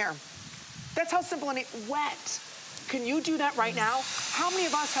curl my hair. That's how simple and wet. Can you do that right now? How many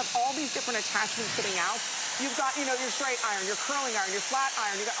of us have all these different attachments sitting out? You've got, you know, your straight iron, your curling iron, your flat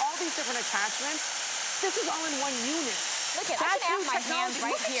iron. You've got all these different attachments. This is all in one unit. Look at, I can have my hands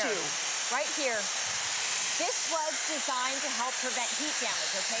right here. Right here. This was designed to help prevent heat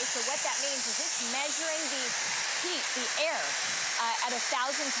damage, okay? So what that means is it's measuring the heat, the air, at 1,000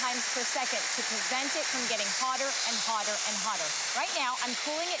 times per second to prevent it from getting hotter and hotter and hotter. Right now, I'm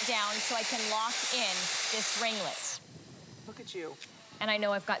cooling it down so I can lock in this ringlet. Look at you. And I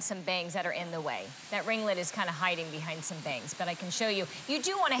know I've got some bangs that are in the way. That ringlet is kind of hiding behind some bangs, but I can show you. You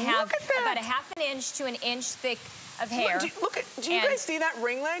do want to have about a 1/2 inch to 1 inch thick of hair. Do you guys see that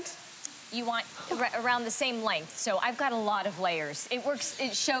ringlet? you want around the same length. So I've got a lot of layers. It works,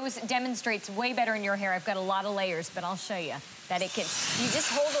 it shows, demonstrates way better in your hair. I've got a lot of layers, but I'll show you that it can, you just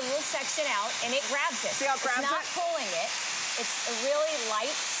hold a little section out and it grabs it. See how it grabs it? It's not pulling it. It's a really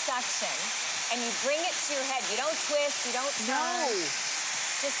light suction. And you bring it to your head. You don't twist, you don't turn. No.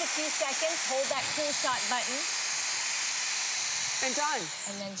 Just a few seconds, hold that cool shot button. And done.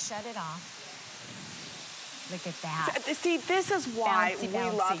 And then shut it off. Look at that. See, this is why Bouncy, we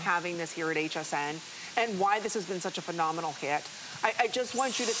love having this here at HSN and why this has been such a phenomenal hit. I just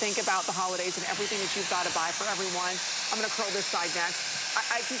want you to think about the holidays and everything that you've got to buy for everyone. I'm going to curl this side next.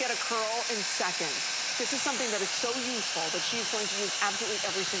 I can get a curl in seconds. This is something that is so useful that she's going to use absolutely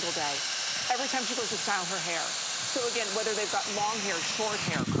every single day. Every time she goes to style her hair. So again, whether they've got long hair, short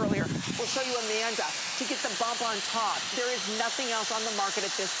hair, curly hair, we'll show you Amanda to get the bump on top. There is nothing else on the market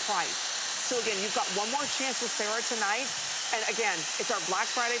at this price. So again, you've got one more chance with Sarah tonight. And again, it's our Black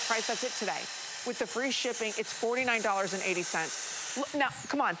Friday price. That's it today. With the free shipping, it's $49.80. Now,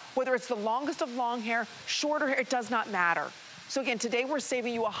 come on, whether it's the longest of long hair, shorter hair, it does not matter. So again, today we're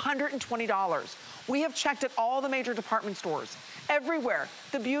saving you $120. We have checked at all the major department stores, everywhere,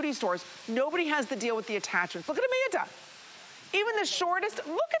 the beauty stores. Nobody has the deal with the attachments. Look at Amanda. Even the shortest,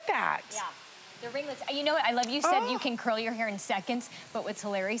 look at that. Yeah. The ringlets, you know what, I love you said you can curl your hair in seconds, but what's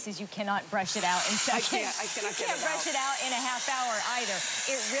hilarious is you cannot brush it out in seconds. I cannot you can't brush it out in a half hour either.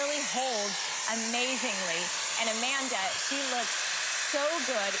 It really holds amazingly. And Amanda, she looks so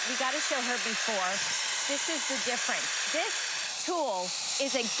good. We got to show her before. This is the difference. This tool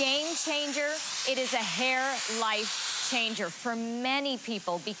is a game changer. It is a hair life changer for many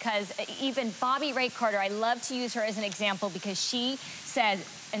people because even Bobby Ray Carter, I love to use her as an example because she said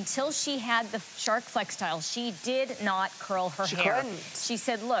until she had the Shark FlexStyle, she did not curl her hair. Couldn't. She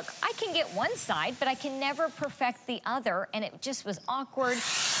said, look, I can get one side, but I can never perfect the other. And it just was awkward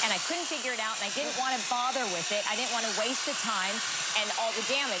and I couldn't figure it out and I didn't want to bother with it. I didn't want to waste the time and all the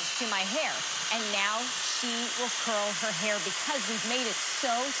damage to my hair. And now she will curl her hair because we've made it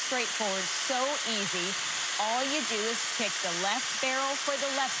so straightforward, so easy. All you do is pick the left barrel for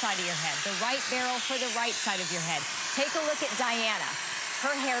the left side of your head, the right barrel for the right side of your head. Take a look at Diana.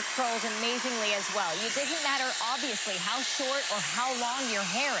 Her hair curls amazingly as well. It doesn't matter, obviously, how short or how long your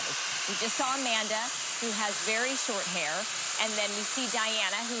hair is. We just saw Amanda, who has very short hair, and then we see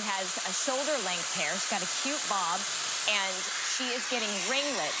Diana, who has a shoulder-length hair. She's got a cute bob, and she is getting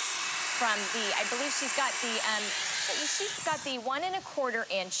ringlets from the, I believe she's got the 1 1/4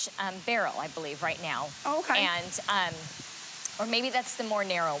 inch barrel, I believe, right now. Oh, okay. And, or maybe that's the more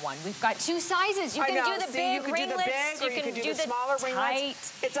narrow one. We've got two sizes. You can do the big ringlets. You can do the smaller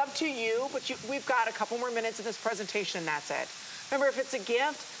ringlets. It's up to you, but we've got a couple more minutes in this presentation and that's it. Remember, if it's a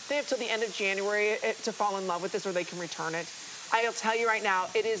gift, they have till the end of January to fall in love with this or they can return it. I'll tell you right now,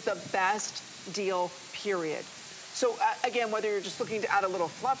 it is the best deal, period. So again, whether you're just looking to add a little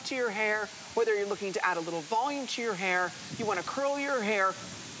fluff to your hair, whether you're looking to add a little volume to your hair, you want to curl your hair,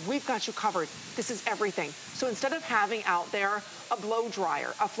 we've got you covered. This is everything. So instead of having out there a blow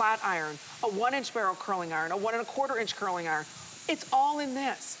dryer, a flat iron, a 1-inch barrel curling iron, a 1 1/4 inch curling iron, it's all in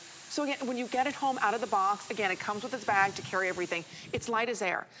this. So again, when you get it home out of the box, again, it comes with its bag to carry everything. It's light as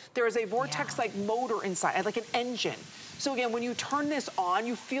air. There is a vortex-like motor inside, like an engine. So again, when you turn this on,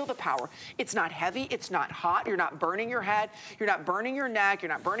 you feel the power. It's not heavy, it's not hot, you're not burning your head, you're not burning your neck, you're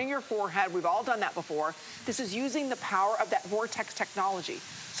not burning your forehead. We've all done that before. This is using the power of that vortex technology.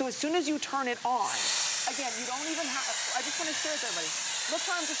 So as soon as you turn it on, again, you don't even have, I just want to share with everybody. Look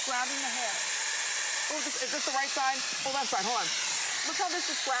how I'm just grabbing the hair. Oh, is this the right side? Oh, left side, hold on. Look how this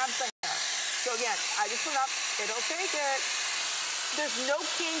just grabs the hair. So again, I just put it up, it'll take it. There's no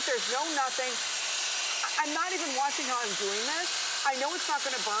kink, there's no nothing. I'm not even watching how I'm doing this. I know it's not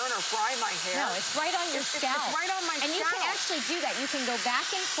going to burn or fry my hair. No, it's right on your scalp. It's right on my scalp. And you can actually do that. You can go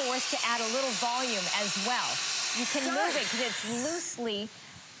back and forth to add a little volume as well. You can move it because it's loosely,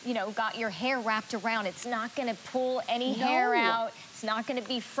 you know, got your hair wrapped around. It's not going to pull any hair out. It's not going to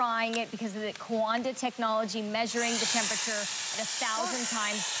be frying it because of the Quanda technology, measuring the temperature at 1,000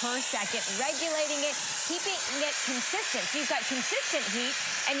 times per second, regulating it, keeping it consistent. So you've got consistent heat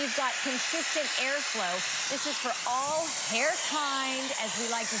and you've got consistent airflow. This is for all hair kind, as we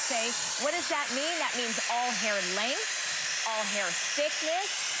like to say. What does that mean? That means all hair length, all hair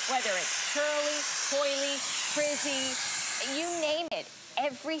thickness, whether it's curly, coily, frizzy, you name it.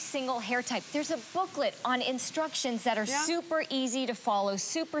 every single hair type. There's a booklet on instructions that are super easy to follow,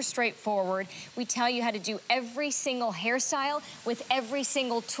 super straightforward. We tell you how to do every single hairstyle with every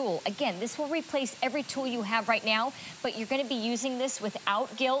single tool. Again, this will replace every tool you have right now, but you're gonna be using this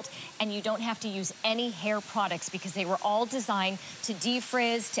without guilt, and you don't have to use any hair products because they were all designed to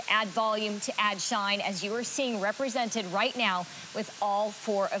defrizz, to add volume, to add shine, as you are seeing represented right now with all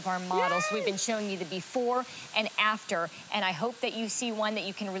 4 of our models. We've been showing you the before and after, and I hope that you see one that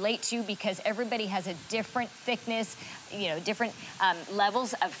you can relate to because everybody has a different thickness, you know, different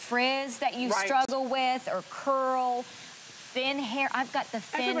levels of frizz that you struggle with, or curl, thin hair. I've got the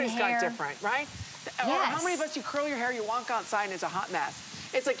thin Everybody's hair. got different, right? Yes. Or how many of us, you curl your hair, you walk outside and it's a hot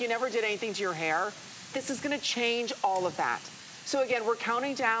mess. It's like you never did anything to your hair. This is gonna change all of that. So again, we're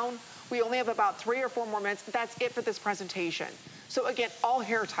counting down. We only have about 3 or 4 more minutes. That's it for this presentation. So again, all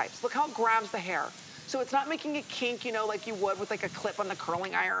hair types. Look how it grabs the hair. So it's not making it kink, you know, like you would with like a clip on the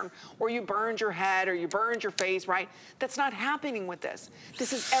curling iron, or you burned your head, or you burned your face, right? That's not happening with this.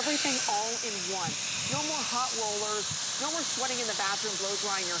 This is everything all in one. No more hot rollers, no more sweating in the bathroom, blow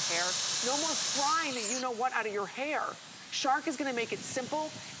drying your hair, no more frying the you-know-what out of your hair. Shark is gonna make it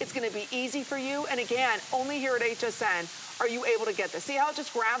simple, it's gonna be easy for you, and again, only here at HSN are you able to get this. See how it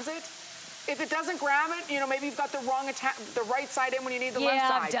just grabs it? If it doesn't grab it, you know, maybe you've got the right side in when you need the left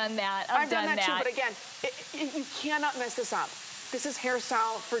side. Yeah, I've done that. I've done that too, but again, you cannot mess this up. This is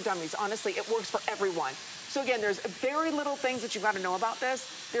hairstyle for dummies. Honestly, it works for everyone. So again, there's very little things that you've got to know about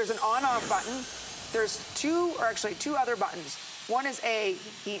this. There's an on-off button. There's 2 other buttons. One is a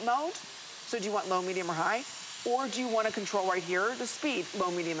heat mode. So do you want low, medium, or high? Or do you want to control right here the speed,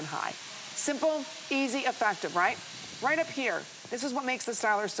 low, medium, and high? Simple, easy, effective, right? Right up here, this is what makes the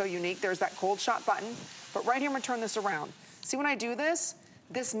styler so unique. There's that cold shot button, but right here, I'm gonna turn this around. See, when I do this,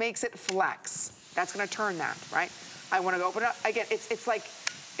 this makes it flex. That's gonna turn that, right? I wanna open it up. Again, it's like,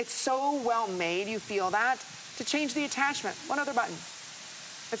 it's so well made, you feel that. To change the attachment, one other button.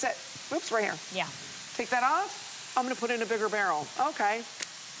 That's it. Oops, right here. Yeah. Take that off. I'm gonna put in a bigger barrel. Okay,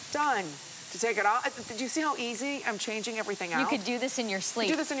 done. To take it off. Did you see how easy I'm changing everything out? You could do this in your sleep.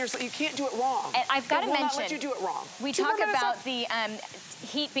 You do this in your sleep. You can't do it wrong. And I've got to mention, not let you do it wrong. We talk about the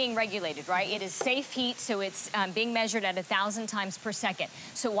heat being regulated, right? It is safe heat, so it's being measured at 1,000 times per second.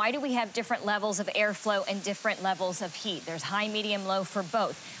 So why do we have different levels of airflow and different levels of heat? There's high, medium, low for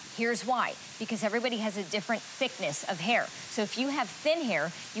both. Here's why, because everybody has a different thickness of hair. So if you have thin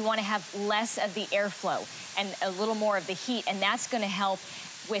hair, you want to have less of the airflow and a little more of the heat, and that's going to help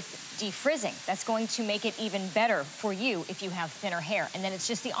with defrizzing. That's going to make it even better for you if you have thinner hair. And then it's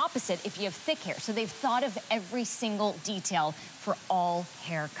just the opposite if you have thick hair. So they've thought of every single detail for all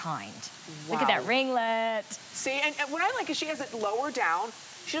hair kind. Wow. Look at that ringlet. See, and what I like is she has it lower down.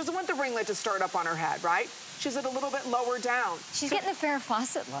 She doesn't want the ringlet to start up on her head, right? She has it a little bit lower down. She's getting the Farrah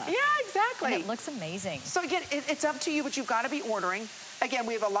Fawcett look. Yeah, exactly. And it looks amazing. So again, it's up to you, but you've got to be ordering. Again,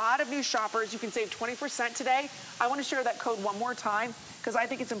 we have a lot of new shoppers. You can save 20% today. I want to share that code one more time because I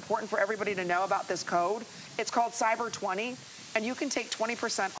think it's important for everybody to know about this code. It's called Cyber20, and you can take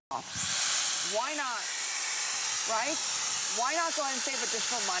 20% off. Why not, right? Why not go ahead and save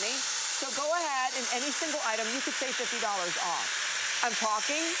additional money? So go ahead, and any single item, you could save $50 off. I'm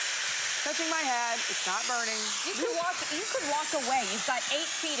talking, touching my head, it's not burning. You could walk away. You've got 8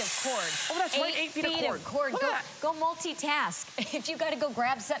 feet of cord. Oh, that's right, 8 feet of cord. Go multitask. If you got to go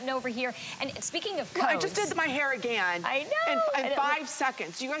grab something over here. And speaking of codes. Well, I just did my hair again. I know. In 5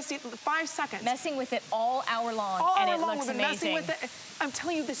 seconds. You guys see 5 seconds. Messing with it all hour long. All and hour it long, looks we've been amazing. messing with it. I'm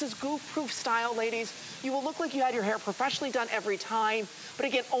telling you, this is goof-proof style, ladies. You will look like you had your hair professionally done every time. But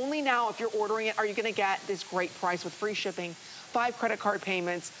again, only now, if you're ordering it, are you going to get this great price with free shipping, 5 credit card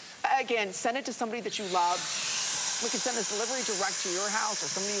payments. Again, send it to somebody that you love. We can send this delivery direct to your house or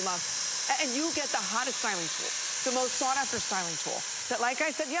somebody you love. And you get the hottest styling tool, the most sought after styling tool. That, like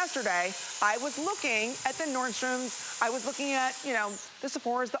I said yesterday, I was looking at the Nordstroms, I was looking at, you know, the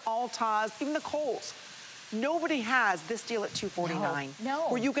Sephora's, the Ultas, even the Kohl's. Nobody has this deal at $249. No.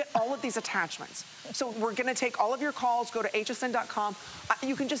 Where you get all of these attachments. So we're gonna take all of your calls, go to hsn.com.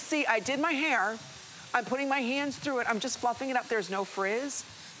 You can just see, I did my hair, I'm putting my hands through it, I'm just fluffing it up, there's no frizz.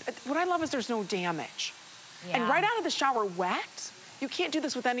 What I love is there's no damage. Yeah. And right out of the shower wet, you can't do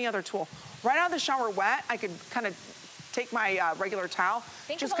this with any other tool. Right out of the shower wet, I could kind of take my regular towel,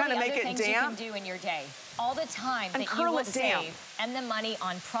 just kind of make it damp. Think of all the other things you can do in your day. All the time that you will save, and the money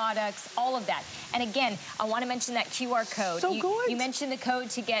on products, all of that. And again, I want to mention that QR code. So good. You mentioned the code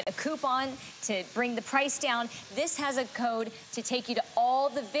to get a coupon to bring the price down. This has a code to take you to all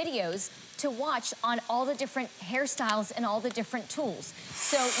the videos to watch on all the different hairstyles and all the different tools.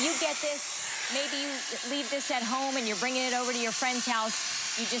 So you get this maybe you leave this at home and you're bringing it over to your friend's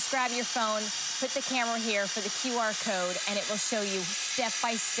house. You just grab your phone, put the camera here for the QR code, and it will show you step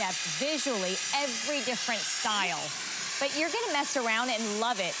by step, visually, every different style. But you're gonna mess around and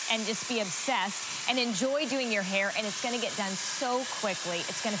love it and just be obsessed and enjoy doing your hair, and it's gonna get done so quickly.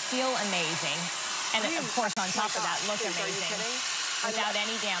 It's gonna feel amazing. And of course, on top of that, look amazing. Are you kidding? Without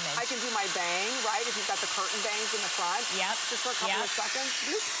any damage. I can do my bang, right? If you've got the curtain bangs in the front. Yep. Just for a couple of seconds.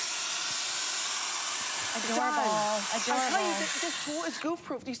 Adorable. Adorable. I tell you, this tool is goof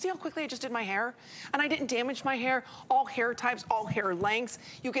proof. Do you see how quickly I just did my hair? And I didn't damage my hair. All hair types, all hair lengths.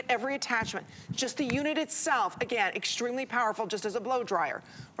 You get every attachment. Just the unit itself, again, extremely powerful just as a blow dryer,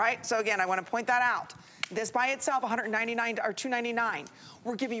 right? So again, I want to point that out. This by itself, $199 or $299.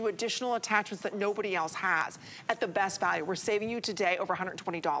 We're giving you additional attachments that nobody else has at the best value. We're saving you today over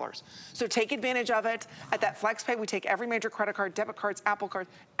 $120. So take advantage of it. At that FlexPay, we take every major credit card, debit cards, Apple cards,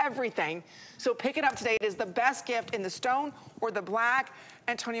 everything. So pick it up today. It is the best gift in the stone or the black.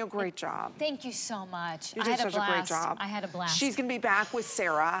 Antonio, great job. Thank you so much. You did such a great job. I had a blast. She's gonna be back with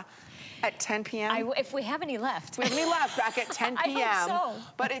Sarah at 10 p.m. If we have any left. We have any left back at 10 p.m. I hope so.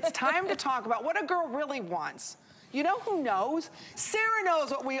 But it's time to talk about what a girl really wants. You know who knows? Sarah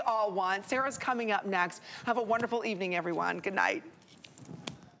knows what we all want. Sarah's coming up next. Have a wonderful evening, everyone. Good night.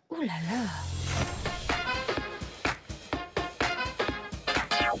 Ooh la la.